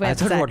a website. I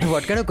thought,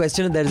 what kind of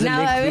question? There's a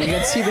link. You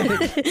can see the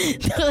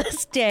The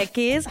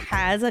Staircase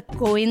has a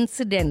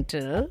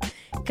coincidental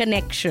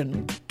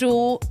connection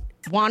to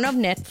one of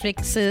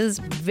Netflix's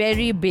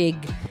very big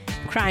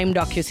crime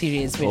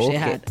docuseries which they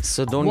had.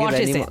 So don't What give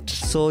is any more. it?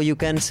 So you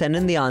can send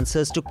in the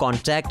answers to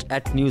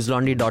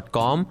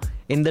contact@newslaundry.com.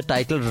 In the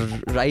title,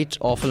 write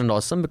Awful and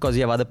Awesome, because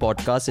you have other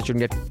podcasts. It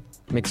shouldn't get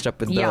mixed up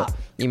with the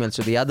emails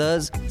to the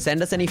others.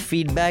 Send us any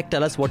feedback.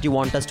 Tell us what you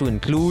want us to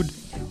include,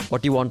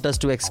 what you want us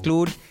to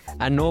exclude.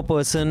 And no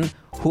person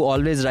who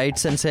always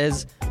writes and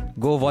says,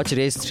 go watch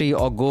Race 3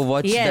 or go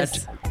watch that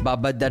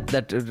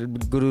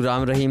Guru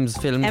Ram Rahim's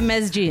film.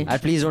 MSG.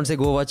 Please don't say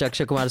go watch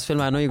Akshay Kumar's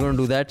film. I know you're going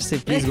to do that. Say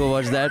please go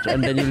watch that,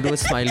 and then you'll do a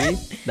smiley.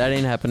 That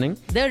ain't happening.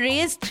 The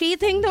Race 3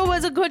 thing though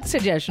was a good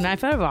suggestion. I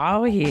felt,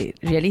 wow, he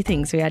really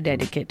thinks we are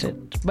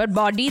dedicated. But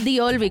Body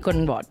the Earl we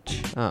couldn't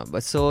watch.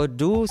 But so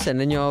do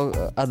send in your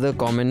other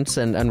comments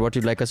and what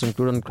you'd like us to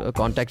include on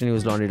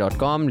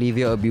contact@newslaundry.com. Leave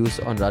your abuse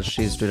on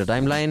Rajshree's Twitter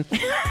timeline.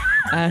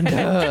 And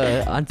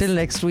until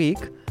next week,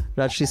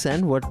 Rajshri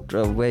Sen,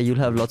 where you'll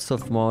have lots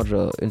of more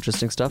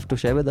interesting stuff to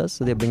share with us.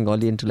 So they're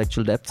Bengali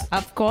intellectual depth.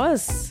 Of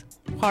course.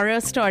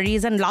 Horror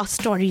stories and lost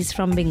stories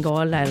from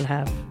Bengal I'll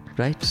have.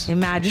 Right.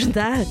 Imagine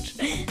that.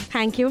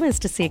 Thank you,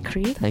 Mr.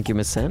 Sekhri. Thank you,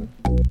 Miss Sen.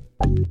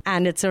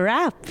 And it's a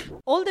wrap.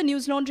 All the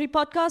News Laundry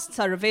podcasts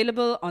are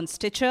available on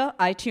Stitcher,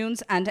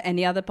 iTunes, and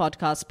any other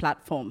podcast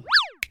platform.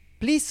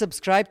 Please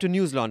subscribe to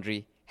News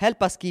Laundry.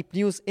 Help us keep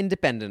news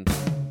independent.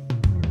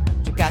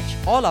 To catch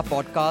all our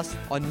podcasts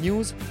on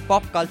news,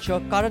 pop culture,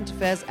 current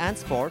affairs and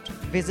sport,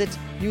 visit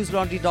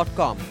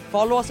newslaundry.com.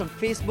 Follow us on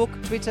Facebook,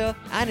 Twitter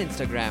and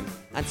Instagram,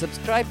 and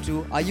subscribe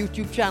to our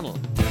YouTube channel.